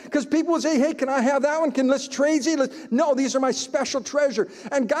common because people would say, hey, can I have that one? Let's trade these. No, these are my special treasure.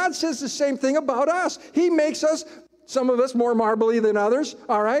 And God says the same thing about us. He makes us, some of us more marbly than others,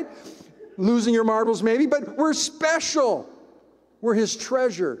 all right? Losing your marbles maybe, but we're special. We're his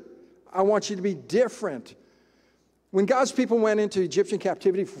treasure. I want you to be different. When God's people went into Egyptian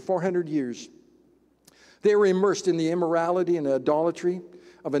captivity for 400 years, they were immersed in the immorality and idolatry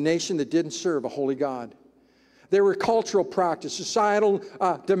of a nation that didn't serve a holy God. There were cultural practices, societal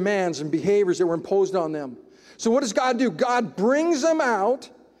demands and behaviors that were imposed on them. So what does God do? God brings them out.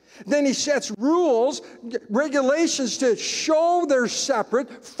 Then he sets rules, regulations to show they're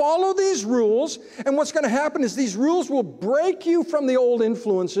separate. Follow these rules. And what's going to happen is these rules will break you from the old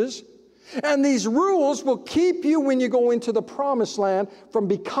influences. And these rules will keep you, when you go into the promised land, from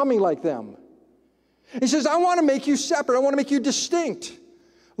becoming like them. He says, I want to make you separate. I want to make you distinct.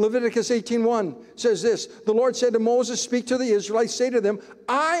 Leviticus 18:1 says this, the Lord said to Moses, speak to the Israelites, say to them,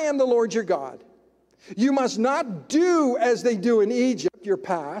 I am the Lord your God. You must not do as they do in Egypt, your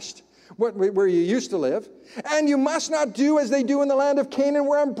past, where you used to live, and you must not do as they do in the land of Canaan,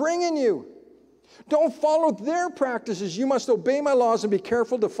 where I'm bringing you. Don't follow their practices. You must obey my laws and be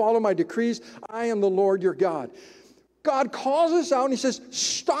careful to follow my decrees. I am the Lord your God. God calls us out and he says,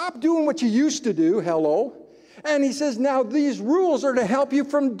 stop doing what you used to do. Hello. And he says, now these rules are to help you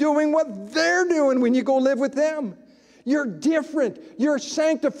from doing what they're doing when you go live with them. You're different. You're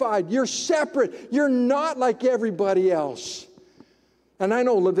sanctified. You're separate. You're not like everybody else. And I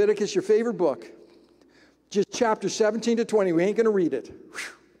know Leviticus, your favorite book, just chapter 17 to 20. We ain't going to read it.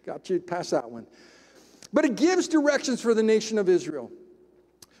 Whew, got you past that one. But it gives directions for the nation of Israel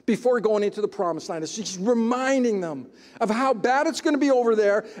before going into the promised land. It's just reminding them of how bad it's going to be over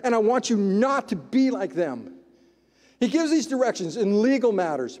there, and I want you not to be like them. He gives these directions in legal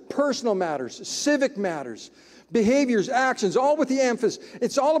matters, personal matters, civic matters, behaviors, actions, all with the emphasis.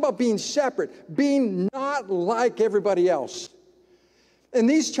 It's all about being separate, being not like everybody else. In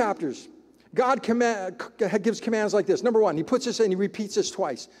these chapters, God gives commands like this. Number one, he puts this in, he repeats this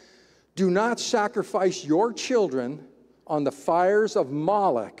twice. Do not sacrifice your children on the fires of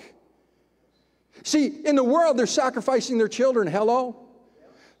Moloch. See, in the world, they're sacrificing their children. Hello?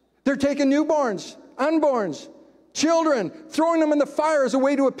 They're taking newborns, unborns, children, throwing them in the fire as a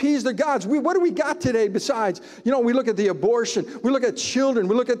way to appease their gods. What do we got today besides? You know, we look at the abortion. We look at children.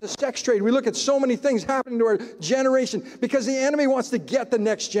 We look at the sex trade. We look at so many things happening to our generation because the enemy wants to get the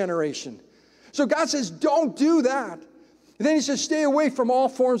next generation. So God says, don't do that. And then he says, stay away from all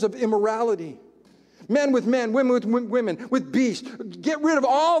forms of immorality. Men with men, women with women, with beasts. Get rid of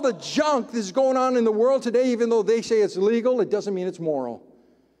all the junk that's going on in the world today, even though they say it's legal, it doesn't mean it's moral.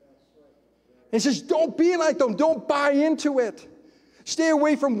 And he says, don't be like them. Don't buy into it. Stay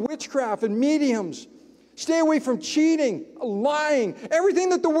away from witchcraft and mediums. Stay away from cheating, lying. Everything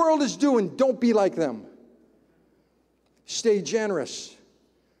that the world is doing, don't be like them. Stay generous.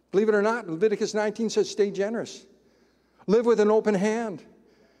 Believe it or not, Leviticus 19 says stay generous. Live with an open hand.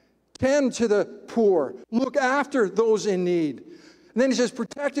 Tend to the poor. Look after those in need. And then he says,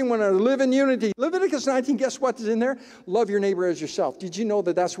 protecting one another. Live in unity. Leviticus 19, guess what is in there? Love your neighbor as yourself. Did you know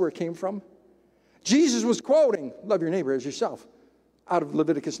that that's where it came from? Jesus was quoting, love your neighbor as yourself, out of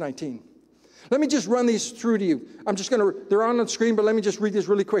Leviticus 19. Let me just run these through to you. They're on the screen, but let me just read this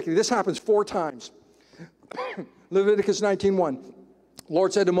really quickly. This happens 4 times. Leviticus 19:1.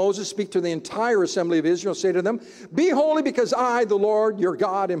 Lord said to Moses, speak to the entire assembly of Israel, say to them, be holy because I, the Lord, your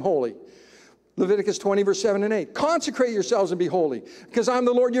God, am holy. Leviticus 20, verse 7 and 8. Consecrate yourselves and be holy, because I'm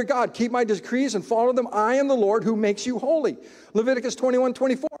the Lord your God. Keep my decrees and follow them. I am the Lord who makes you holy. Leviticus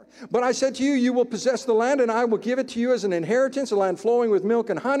 21:24. But I said to you, you will possess the land, and I will give it to you as an inheritance, a land flowing with milk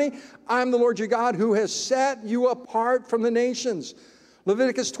and honey. I'm the Lord your God who has set you apart from the nations.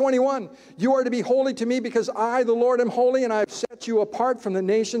 Leviticus 21, you are to be holy to me because I, the Lord, am holy, and I have set you apart from the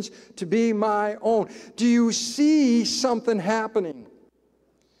nations to be my own. Do you see something happening?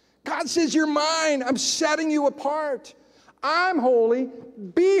 God says, you're mine. I'm setting you apart. I'm holy.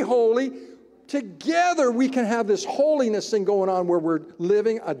 Be holy. Together we can have this holiness thing going on where we're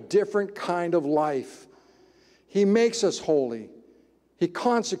living a different kind of life. He makes us holy. He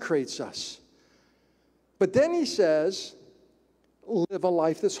consecrates us. But then he says, live a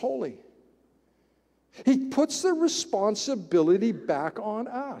life that's holy. He puts the responsibility back on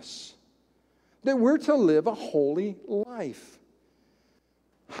us, that we're to live a holy life.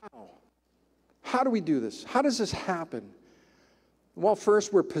 How do we do this? How does this happen? Well,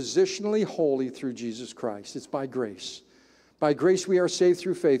 first, we're positionally holy through Jesus Christ. It's by grace. By grace we are saved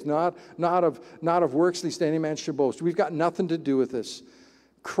through faith, not of works, lest any man should boast. We've got nothing to do with this.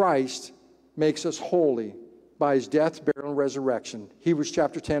 Christ makes us holy by his death, burial, and resurrection. Hebrews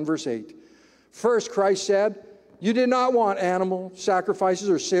chapter 10, verse 8. First, Christ said, you did not want animal sacrifices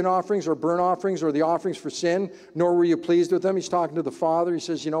or sin offerings or burnt offerings or the offerings for sin, nor were you pleased with them. He's talking to the Father. He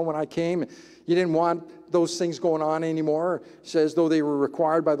says, when I came, you didn't want those things going on anymore. He says, though they were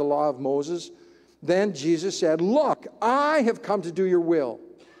required by the law of Moses. Then Jesus said, look, I have come to do your will.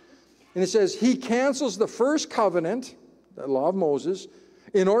 And it says, he cancels the first covenant, the law of Moses,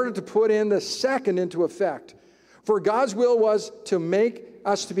 in order to put in the second into effect. For God's will was to make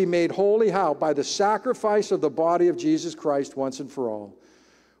us to be made holy. How? By the sacrifice of the body of Jesus Christ once and for all.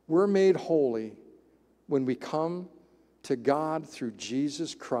 We're made holy when we come to God through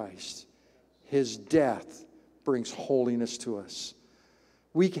Jesus Christ. His death brings holiness to us.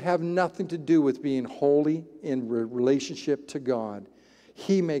 We have nothing to do with being holy in relationship to God.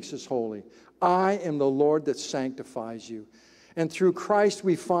 He makes us holy. I am the Lord that sanctifies you. And through Christ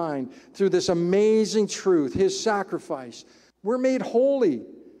we find, through this amazing truth, his sacrifice, we're made holy,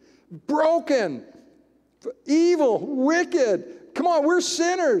 broken, evil, wicked. Come on, we're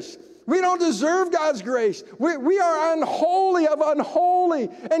sinners. We don't deserve God's grace. We are unholy of unholy.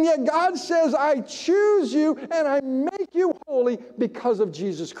 And yet God says, I choose you and I make you holy because of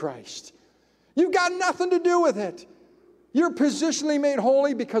Jesus Christ. You've got nothing to do with it. You're positionally made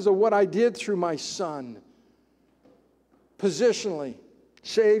holy because of what I did through my Son. Positionally,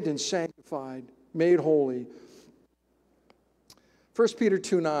 saved and sanctified, made holy. 1 Peter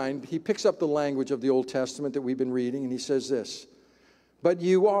 2:9, he picks up the language of the Old Testament that we've been reading, and he says this, but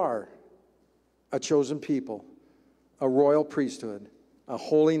you are a chosen people, a royal priesthood, a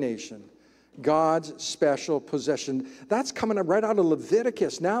holy nation, God's special possession. That's coming up right out of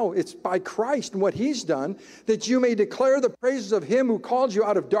Leviticus. Now it's by Christ and what he's done, that you may declare the praises of him who called you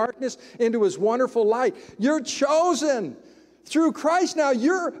out of darkness into his wonderful light. You're chosen. Through Christ now,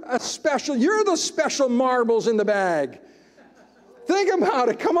 you're the special marbles in the bag. Think about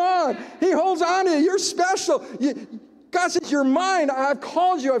it. Come on. He holds on to you. You're special. God says, you're mine. I've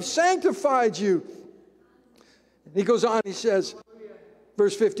called you. I've sanctified you. He goes on. He says,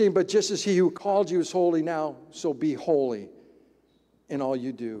 verse 15, but just as he who called you is holy now, so be holy in all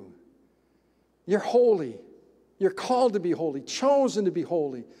you do. You're holy. You're called to be holy, chosen to be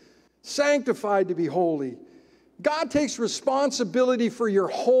holy, sanctified to be holy. God takes responsibility for your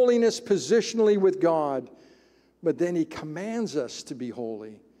holiness positionally with God, but then he commands us to be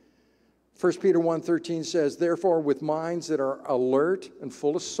holy. 1 Peter 1:13 says, therefore, with minds that are alert and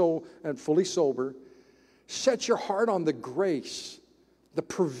fully sober, set your heart on the grace, the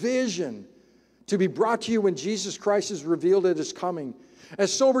provision to be brought to you when Jesus Christ is revealed at his coming.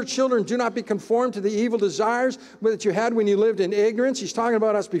 As sober children, do not be conformed to the evil desires that you had when you lived in ignorance. He's talking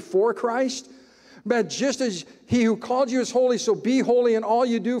about us before Christ. But just as he who called you is holy, so be holy in all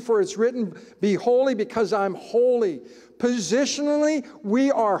you do, for it's written, be holy because I'm holy. Positionally,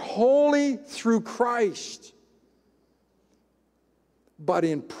 we are holy through Christ. But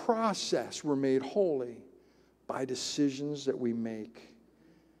in process, we're made holy by decisions that we make.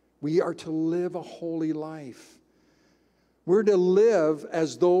 We are to live a holy life. We're to live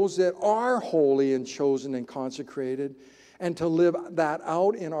as those that are holy and chosen and consecrated, and to live that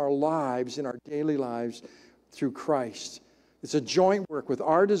out in our lives, in our daily lives, through Christ. It's a joint work with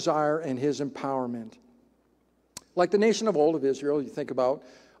our desire and his empowerment. Like the nation of old of Israel, you think about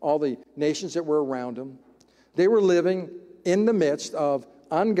all the nations that were around them. They were living in the midst of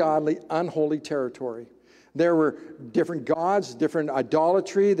ungodly, unholy territory. There were different gods, different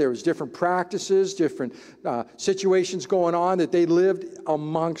idolatry. There was different practices, different situations going on that they lived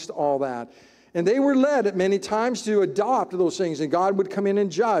amongst all that. And they were led at many times to adopt those things, and God would come in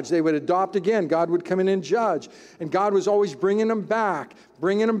and judge. They would adopt again. God would come in and judge. And God was always bringing them back,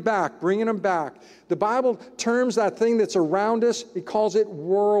 bringing them back, bringing them back. The Bible terms that thing that's around us, it calls it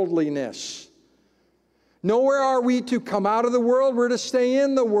worldliness. Nowhere are we to come out of the world. We're to stay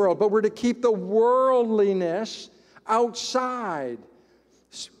in the world, but we're to keep the worldliness outside.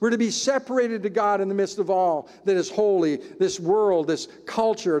 We're to be separated to God in the midst of all that is holy, this world, this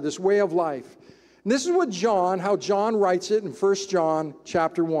culture, this way of life. And this is how John writes it in 1 John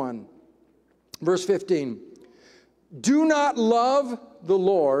chapter 1, verse 15. Do not love the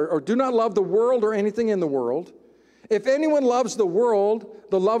Lord, or do not love the world or anything in the world. If anyone loves the world,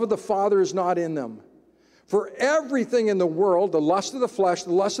 the love of the Father is not in them. For everything in the world, the lust of the flesh,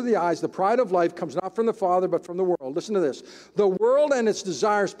 the lust of the eyes, the pride of life, comes not from the Father, but from the world. Listen to this. The world and its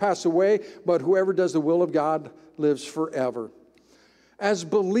desires pass away, but whoever does the will of God lives forever. As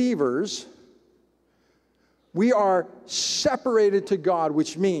believers, we are separated to God,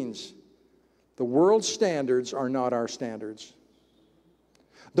 which means the world's standards are not our standards.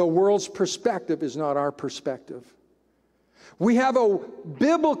 The world's perspective is not our perspective. We have a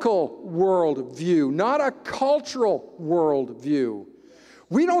biblical worldview, not a cultural worldview.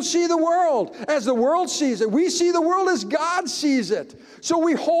 We don't see the world as the world sees it. We see the world as God sees it. So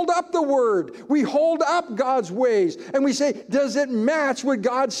we hold up the Word. We hold up God's ways. And we say, does it match what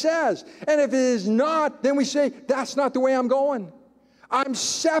God says? And if it is not, then we say, that's not the way I'm going. I'm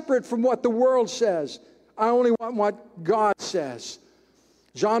separate from what the world says. I only want what God says.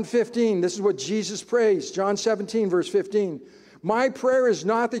 John 15, this is what Jesus prays. John 17, verse 15. My prayer is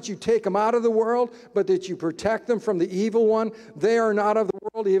not that you take them out of the world, but that you protect them from the evil one. They are not of the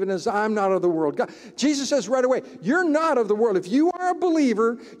world, even as I'm not of the world. God, Jesus says right away, you're not of the world. If you are a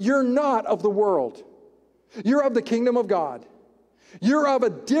believer, you're not of the world. You're of the kingdom of God. You're of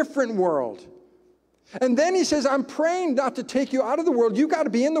a different world. And then he says, I'm praying not to take you out of the world. You've got to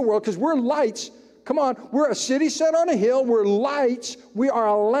be in the world because we're lights. Come on, we're a city set on a hill. We're lights. We are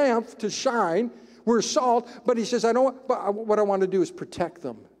a lamp to shine. We're salt, but he says, what I want to do is protect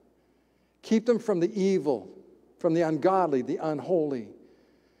them. Keep them from the evil, from the ungodly, the unholy.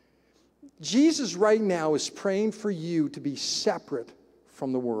 Jesus right now is praying for you to be separate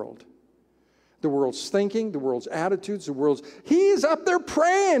from the world. The world's thinking, the world's attitudes, he is up there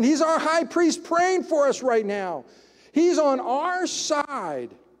praying. He's our high priest praying for us right now. He's on our side.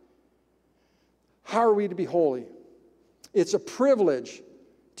 How are we to be holy? It's a privilege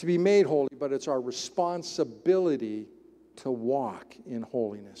to be made holy, but it's our responsibility to walk in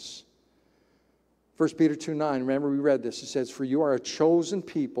holiness. 1 Peter 2:9, remember we read this. It says, for you are a chosen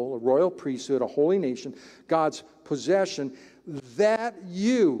people, a royal priesthood, a holy nation, God's possession, that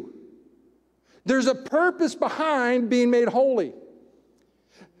you. There's a purpose behind being made holy.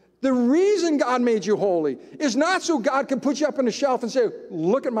 The reason God made you holy is not so God can put you up on a shelf and say,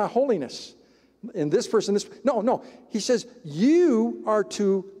 look at my holiness. And this person, no. He says, you are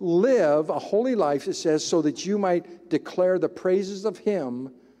to live a holy life, it says, so that you might declare the praises of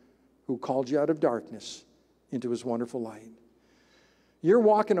him who called you out of darkness into his wonderful light. You're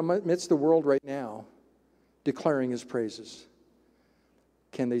walking amidst the world right now, declaring his praises.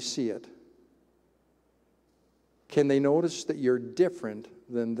 Can they see it? Can they notice that you're different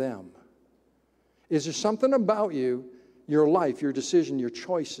than them? Is there something about you, your life, your decision, your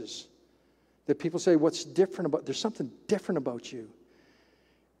choices, that people say, what's different about, there's something different about you.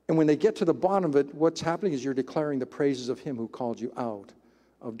 And when they get to the bottom of it, what's happening is you're declaring the praises of him who called you out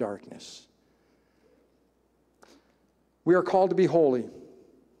of darkness. We are called to be holy.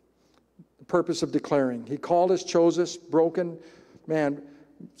 The purpose of declaring. He called us, chose us, broken. Man,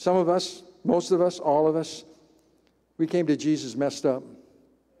 some of us, most of us, all of us, we came to Jesus messed up.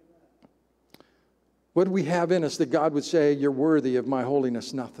 What do we have in us that God would say, you're worthy of my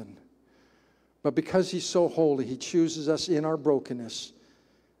holiness? Nothing. But because he's so holy, he chooses us in our brokenness,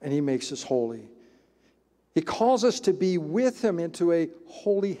 and he makes us holy. He calls us to be with him into a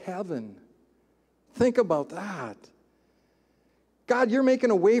holy heaven. Think about that. God, you're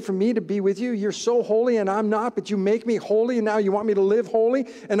making a way for me to be with you. You're so holy, and I'm not, but you make me holy, and now you want me to live holy,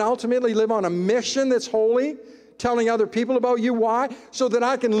 and ultimately live on a mission that's holy, telling other people about you. Why? So that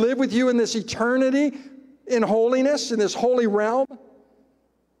I can live with you in this eternity, in holiness, in this holy realm.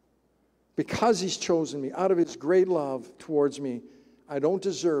 Because he's chosen me out of his great love towards me. I don't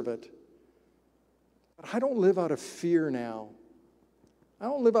deserve it. But I don't live out of fear now. I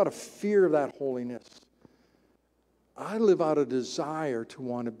don't live out of fear of that holiness. I live out of desire to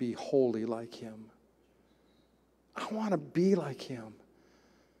want to be holy like him. I want to be like him.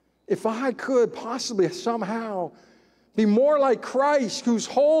 If I could possibly somehow be more like Christ, who's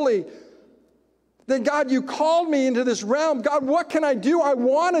holy, then God, you called me into this realm. God, what can I do? I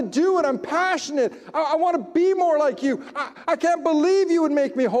want to do it. I'm passionate. I want to be more like you. I can't believe you would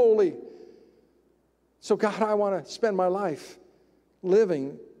make me holy. So God, I want to spend my life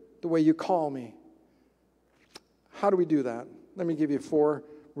living the way you call me. How do we do that? Let me give you 4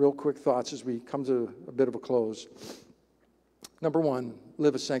 real quick thoughts as we come to a bit of a close. Number 1,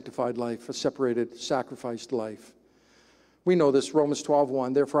 live a sanctified life, a separated, sacrificed life. We know this, Romans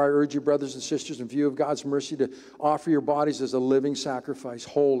 12:1. Therefore, I urge you, brothers and sisters, in view of God's mercy, to offer your bodies as a living sacrifice,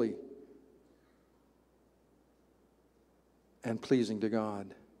 holy and pleasing to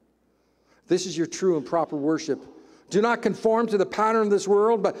God. This is your true and proper worship. Do not conform to the pattern of this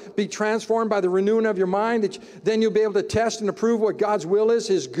world, but be transformed by the renewing of your mind. That then you'll be able to test and approve what God's will is,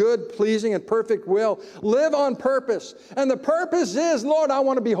 his good, pleasing, and perfect will. Live on purpose. And the purpose is, Lord, I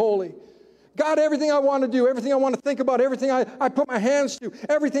want to be holy. God, everything I want to do, everything I want to think about, everything I put my hands to,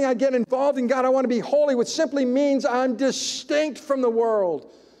 everything I get involved in, God, I want to be holy, which simply means I'm distinct from the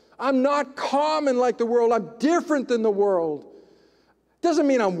world. I'm not common like the world. I'm different than the world. Doesn't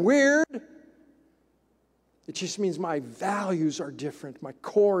mean I'm weird. It just means my values are different. My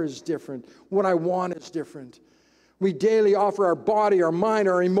core is different. What I want is different. We daily offer our body, our mind,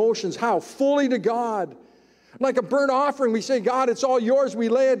 our emotions. How? Fully to God. Like a burnt offering, we say, God, it's all yours. We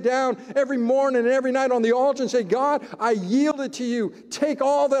lay it down every morning and every night on the altar and say, God, I yield it to you. Take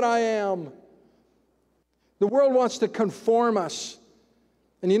all that I am. The world wants to conform us.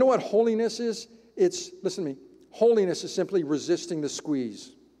 And you know what holiness is? Listen to me, holiness is simply resisting the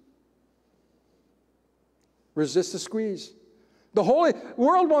squeeze. Resist the squeeze. The holy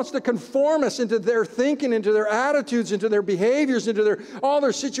world wants to conform us into their thinking, into their attitudes, into their behaviors, into all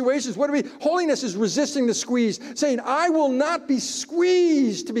their situations. Holiness is resisting the squeeze, saying, I will not be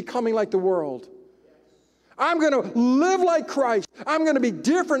squeezed to becoming like the world. I'm going to live like Christ. I'm going to be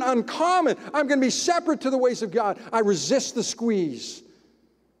different, uncommon. I'm going to be separate to the ways of God. I resist the squeeze.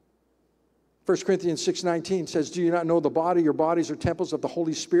 1 Corinthians 6:19 says, do you not know your bodies are temples of the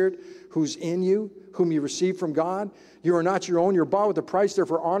Holy Spirit who's in you, whom you received from God? You are not your own, you're bought with a price,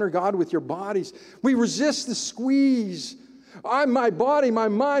 therefore honor God with your bodies. We resist the squeeze. My body, my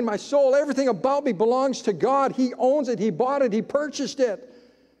mind, my soul, everything about me belongs to God. He owns it, He bought it, He purchased it.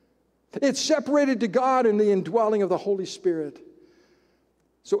 It's separated to God in the indwelling of the Holy Spirit.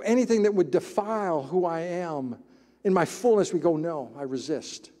 So anything that would defile who I am, in my fullness we go, no, I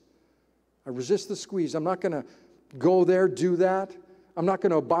resist. I resist the squeeze. I'm not going to go there, do that. I'm not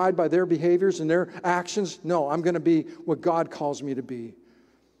going to abide by their behaviors and their actions. No, I'm going to be what God calls me to be.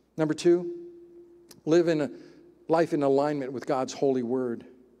 Number 2, live in a life in alignment with God's holy word.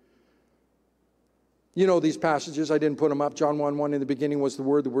 You know these passages. I didn't put them up. John 1:1, in the beginning was the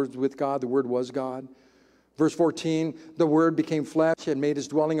Word was with God, the Word was God. Verse 14, the Word became flesh and made His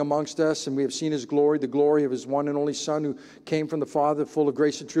dwelling amongst us, and we have seen His glory, the glory of His one and only Son who came from the Father, full of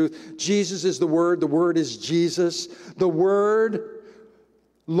grace and truth. Jesus is the Word is Jesus. The Word,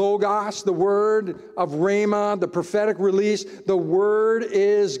 Logos, the Word of Rhema, the prophetic release, the Word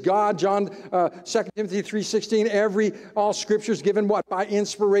is God. 2 Timothy 3:16, all Scripture is given what? By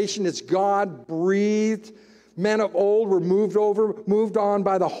inspiration. It's God-breathed. Men of old were moved on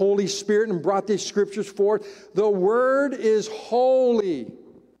by the Holy Spirit and brought these Scriptures forth. The Word is holy.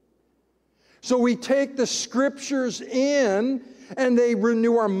 So we take the Scriptures in and they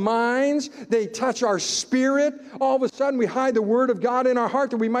renew our minds. They touch our spirit. All of a sudden we hide the Word of God in our heart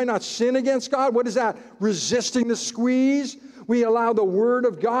that we might not sin against God. What is that? Resisting the squeeze. We allow the Word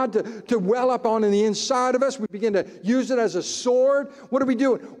of God to well up on the inside of us. We begin to use it as a sword. What are we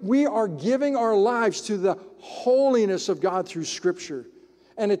doing? We are giving our lives to the holiness of God through Scripture.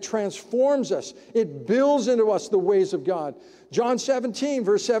 And it transforms us. It builds into us the ways of God. John 17,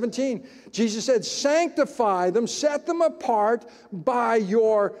 verse 17, Jesus said, sanctify them, set them apart by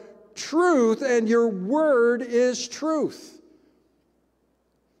your truth, and your word is truth.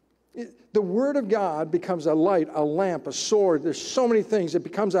 The Word of God becomes a light, a lamp, a sword. There's so many things. It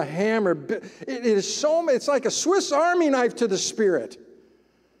becomes a hammer. It's like a Swiss Army knife to the Spirit.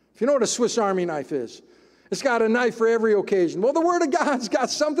 If you know what a Swiss Army knife is. It's got a knife for every occasion. Well, the Word of God's got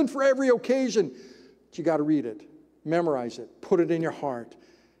something for every occasion. But you got to read it, memorize it, put it in your heart.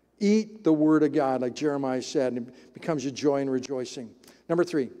 Eat the Word of God, like Jeremiah said, and it becomes your joy and rejoicing. Number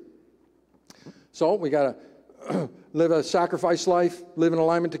 3. So we got to live a sacrifice life, live in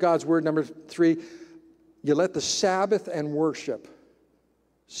alignment to God's Word. Number 3, you let the Sabbath and worship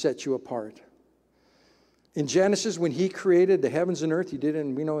set you apart. In Genesis, when He created the heavens and earth, He did it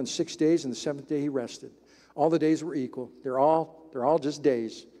in 6 days, and the 7th day He rested. All the days were equal. They're all just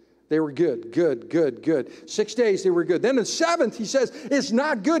days. They were good, good, good, good. 6 days they were good. Then the 7th, He says, it's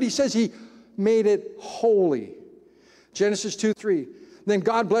not good. He says He made it holy. Genesis 2:3. Then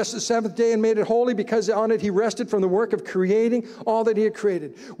God blessed the 7th day and made it holy because on it He rested from the work of creating all that He had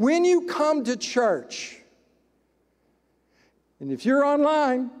created. When you come to church, and if you're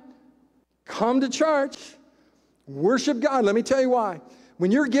online, come to church, worship God. Let me tell you why.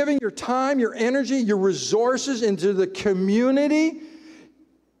 When you're giving your time, your energy, your resources into the community,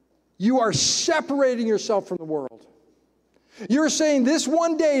 you are separating yourself from the world. You're saying this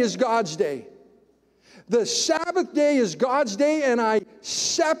one day is God's day. The Sabbath day is God's day, and I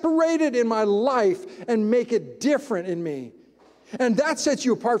separate it in my life and make it different in me. And that sets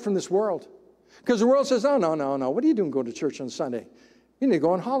you apart from this world. Because the world says, oh, no. What are you doing going to church on Sunday? You need to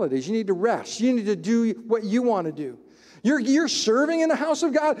go on holidays. You need to rest. You need to do what you want to do. You're serving in the house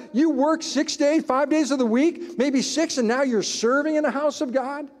of God. You work 6 days, 5 days of the week, maybe 6, and now you're serving in the house of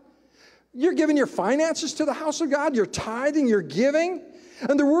God. You're giving your finances to the house of God. You're tithing, you're giving.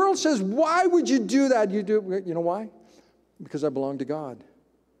 And the world says, why would you do that? You know why? Because I belong to God.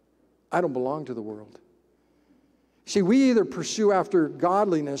 I don't belong to the world. See, we either pursue after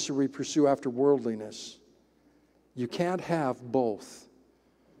godliness or we pursue after worldliness. You can't have both.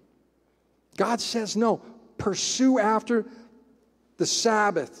 God says, no, pursue after the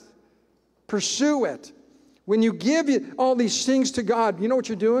Sabbath. Pursue it. When you give all these things to God, you know what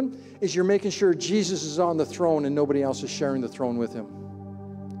you're doing? Is you're making sure Jesus is on the throne and nobody else is sharing the throne with him.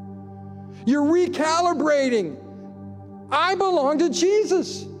 You're recalibrating. I belong to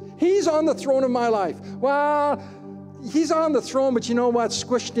Jesus. He's on the throne of my life. Well, he's on the throne, but you know what?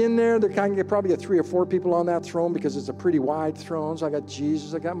 Squished in there, there can get probably 3 or 4 people on that throne because it's a pretty wide throne. So I got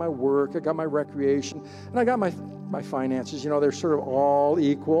Jesus, I got my work, I got my recreation, and I got my finances. You know, they're sort of all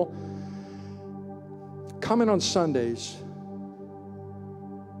equal. Coming on Sundays,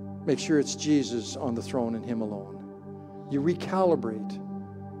 make sure it's Jesus on the throne and him alone. You recalibrate.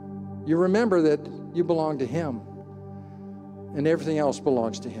 You remember that you belong to him and everything else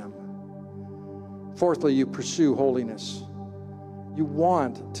belongs to him. Fourthly, you pursue holiness. You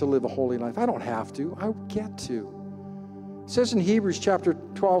want to live a holy life. I don't have to. I get to. It says in Hebrews chapter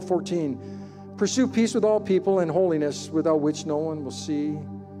 12, 14, pursue peace with all people and holiness, without which no one will see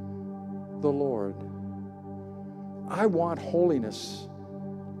the Lord. I want holiness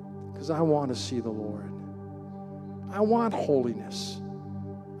because I want to see the Lord. I want holiness.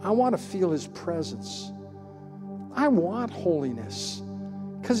 I want to feel his presence. I want holiness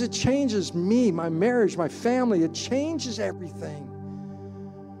because it changes me, my marriage, my family. It changes everything.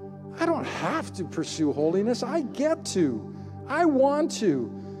 I don't have to pursue holiness. I get to. I want to.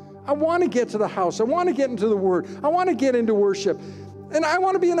 I want to get to the house. I want to get into the Word. I want to get into worship. And I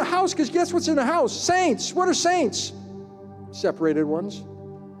want to be in the house because guess what's in the house? Saints. What are saints? Separated ones.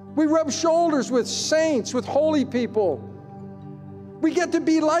 We rub shoulders with saints, with holy people. We get to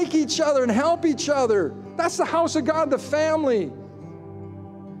be like each other and help each other. That's the house of God, the family.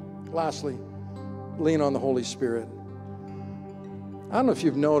 Lastly, lean on the Holy Spirit. I don't know if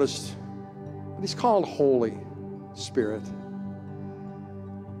you've noticed, but he's called Holy Spirit.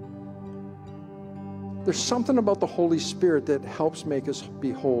 There's something about the Holy Spirit that helps make us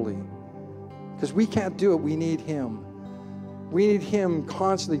be holy. Because we can't do it, we need him. We need him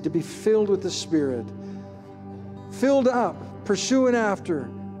constantly to be filled with the Spirit. Filled up, pursuing after,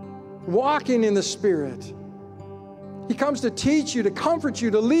 walking in the Spirit. He comes to teach you, to comfort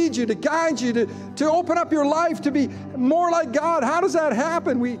you, to lead you, to guide you, to open up your life, to be more like God. How does that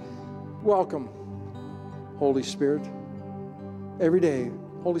happen? We welcome Holy Spirit. Every day,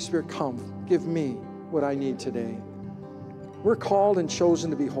 Holy Spirit, come. Give me what I need today. We're called and chosen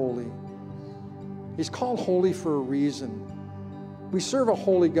to be holy. He's called holy for a reason. We serve a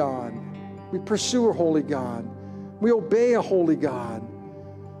holy God. We pursue a holy God. We obey a holy God.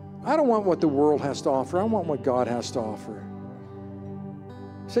 I don't want what the world has to offer. I want what God has to offer.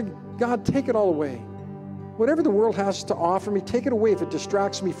 Say, God, take it all away. Whatever the world has to offer me, take it away if it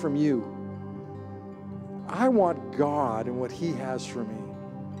distracts me from you. I want God and what he has for me.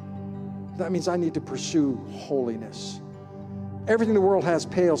 That means I need to pursue holiness. Everything the world has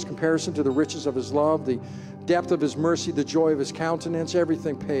pales in comparison to the riches of his love, the depth of his mercy, the joy of his countenance.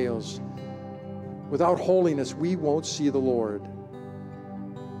 Everything pales. Without holiness, we won't see the Lord.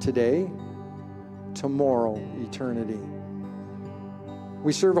 Today, tomorrow, eternity.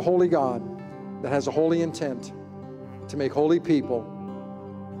 We serve a holy God that has a holy intent to make holy people,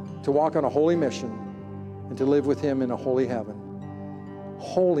 to walk on a holy mission, and to live with him in a holy heaven.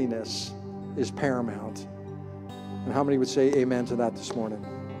 Holiness is paramount. And how many would say amen to that this morning?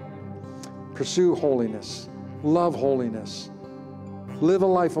 Pursue holiness. Love holiness. Live a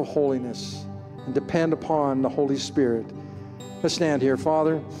life of holiness and depend upon the Holy Spirit. Let's stand here,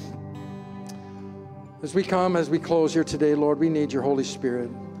 Father. As we close here today, Lord, we need your Holy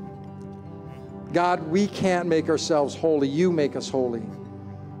Spirit. God, we can't make ourselves holy. You make us holy.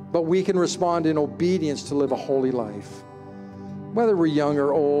 But we can respond in obedience to live a holy life. Whether we're young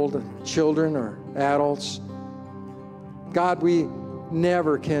or old, children or adults, God, we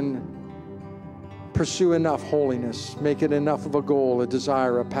never can pursue enough holiness, make it enough of a goal, a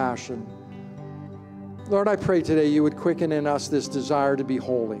desire, a passion. Lord, I pray today you would quicken in us this desire to be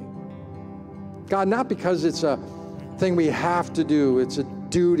holy. God, not because it's a thing we have to do, it's a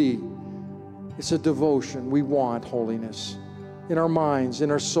duty, it's a devotion. We want holiness in our minds,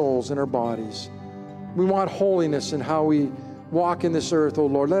 in our souls, in our bodies. We want holiness in how we walk in this earth, oh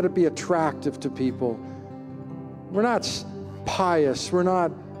Lord. Let it be attractive to people. We're not pious. We're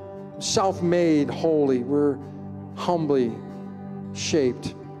not self-made holy. We're humbly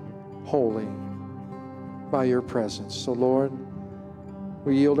shaped holy by your presence. So Lord,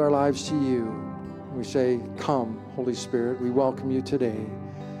 we yield our lives to you. We say, come, Holy Spirit. We welcome you today.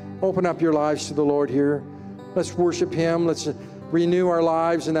 Open up your lives to the Lord here. Let's worship him. Let's renew our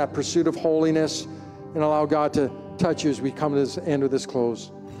lives in that pursuit of holiness and allow God to touch you as we come to this end of this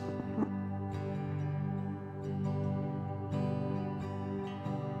close.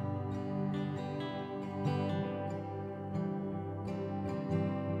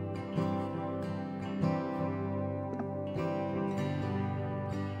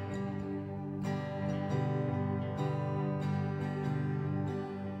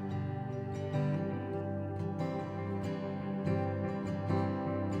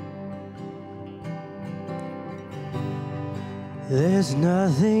 There's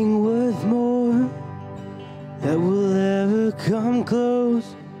nothing worth more that will ever come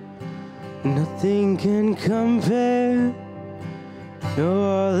close. Nothing can compare. No,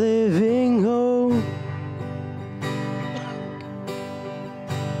 our living hope.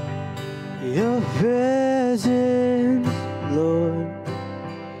 Your presence, Lord.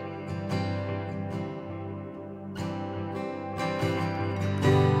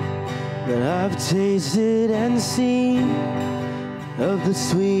 But I've tasted and seen of the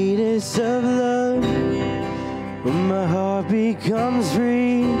sweetest of love, when my heart becomes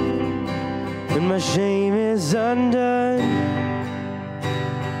free and my shame is undone.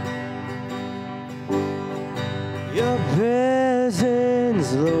 Your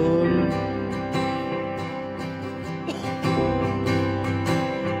presence, Lord.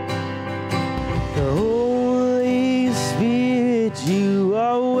 The Holy Spirit, you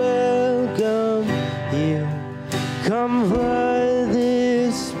are welcome here. Come flood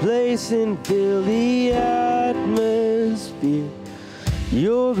this place and fill the atmosphere.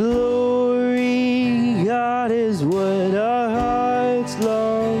 Your glory, God, is what our hearts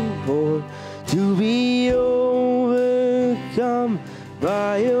long for, to be overcome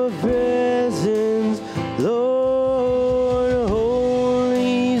by your presence, Lord.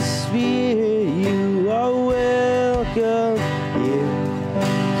 Holy Spirit, you are welcome here.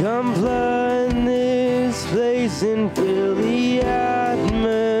 Come flood this place and fill the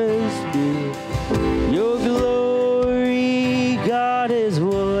atmosphere. Your glory, God, is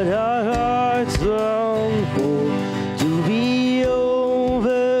what our hearts long for, to be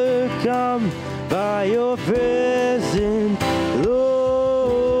overcome by your presence, Lord.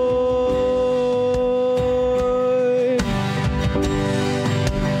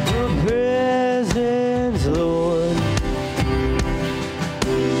 Your presence, Lord.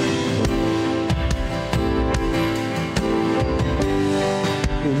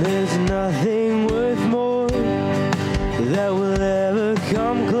 There's nothing worth more that will ever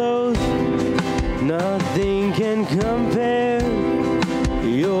come close. Nothing can compare.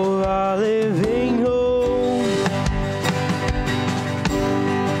 You're our living hope.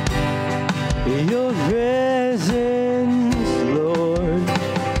 Your presence, Lord.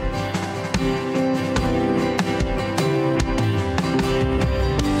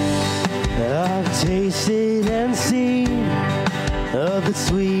 I've tasted and seen of the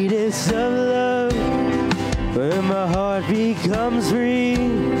sweetest of love, when my heart becomes free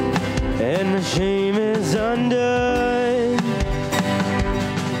and the shame is undone.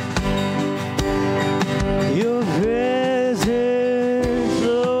 Your presence,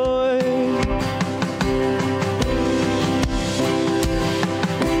 Lord.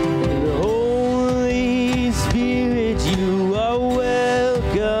 The Holy Spirit, you are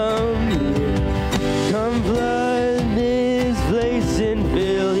welcome here. Come flood this place and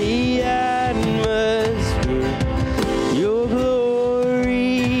fill the atmosphere. Your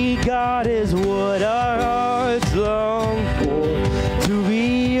glory, God, is what our hearts long for, to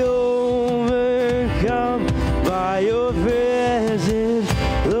be overcome by your presence,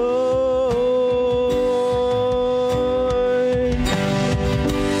 Lord.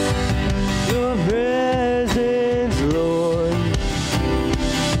 Your presence, Lord.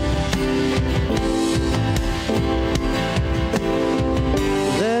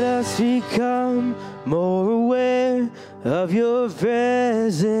 Let us become more aware of your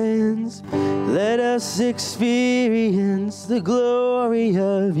presence. Let us experience the glory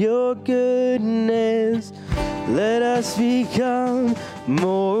of your goodness. Let us become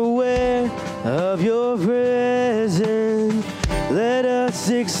more aware of your presence. Let us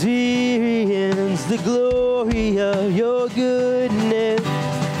experience the glory of your goodness.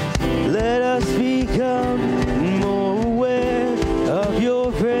 Let us become more aware of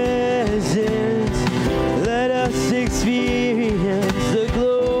your presence. Let us experience the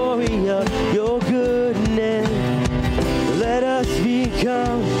glory of your goodness. Let us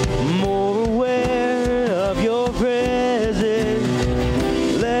become more aware of your presence.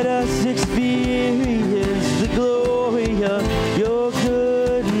 Let us experience the glory of your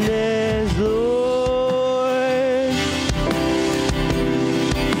goodness, Lord.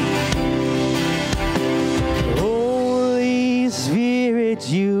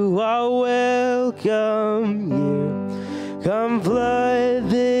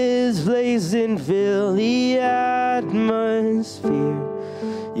 praise and fill the atmosphere.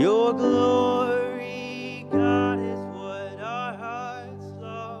 Your glory, God, is what our hearts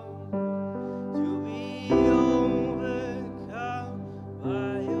long to be overcome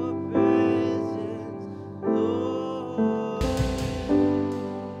by your presence, Lord.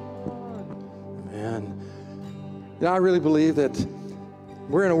 Man, you know, I really believe that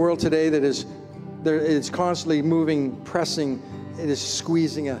we're in a world today that is constantly moving, pressing, it is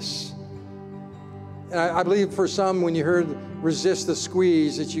squeezing us. And I believe for some, when you heard resist the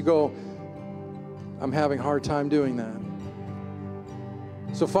squeeze, that you go, I'm having a hard time doing that.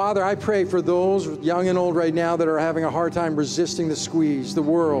 So Father, I pray for those young and old right now that are having a hard time resisting the squeeze, the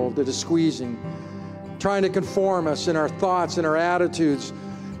world that is squeezing, trying to conform us in our thoughts and our attitudes,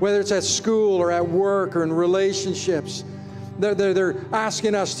 whether it's at school or at work or in relationships. They're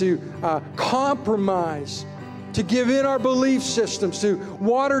asking us to compromise, to give in our belief systems, to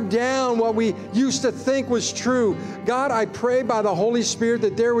water down what we used to think was true. God, I pray by the Holy Spirit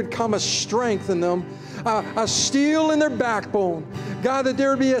that there would come a strength in them, a steel in their backbone. God, that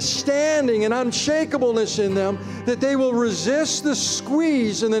there would be a standing and unshakableness in them, that they will resist the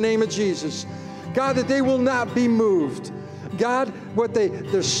squeeze in the name of Jesus. God, that they will not be moved. God,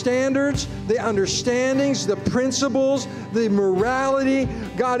 their standards, the understandings, the principles, the morality,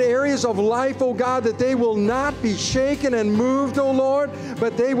 God, areas of life, oh God, that they will not be shaken and moved, oh Lord,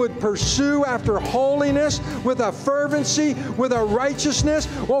 but they would pursue after holiness with a fervency, with a righteousness,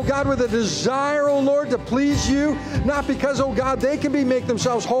 oh God, with a desire, oh Lord, to please you, not because, oh God, they can make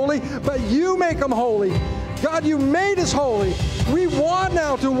themselves holy, but you make them holy. God, you made us holy. We want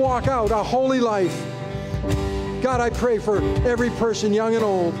now to walk out a holy life. God, I pray for every person, young and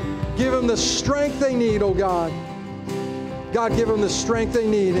old. Give them the strength they need, oh God. God, give them the strength they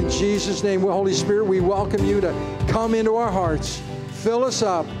need. In Jesus' name, Holy Spirit, we welcome you to come into our hearts. Fill us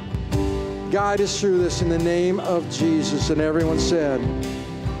up. Guide us through this in the name of Jesus. And everyone said,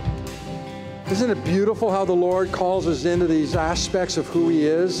 isn't it beautiful how the Lord calls us into these aspects of who He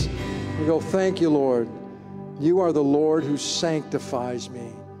is? We go, thank you, Lord. You are the Lord who sanctifies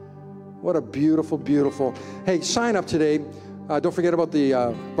me. What a beautiful, beautiful. Hey, sign up today. Don't forget about the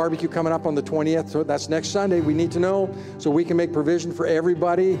barbecue coming up on the 20th. So that's next Sunday. We need to know so we can make provision for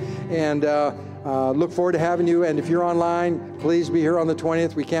everybody. And look forward to having you. And if you're online, please be here on the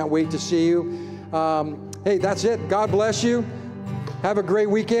 20th. We can't wait to see you. Hey, that's it. God bless you. Have a great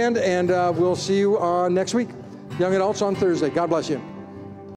weekend. And we'll see you next week. Young adults on Thursday. God bless you.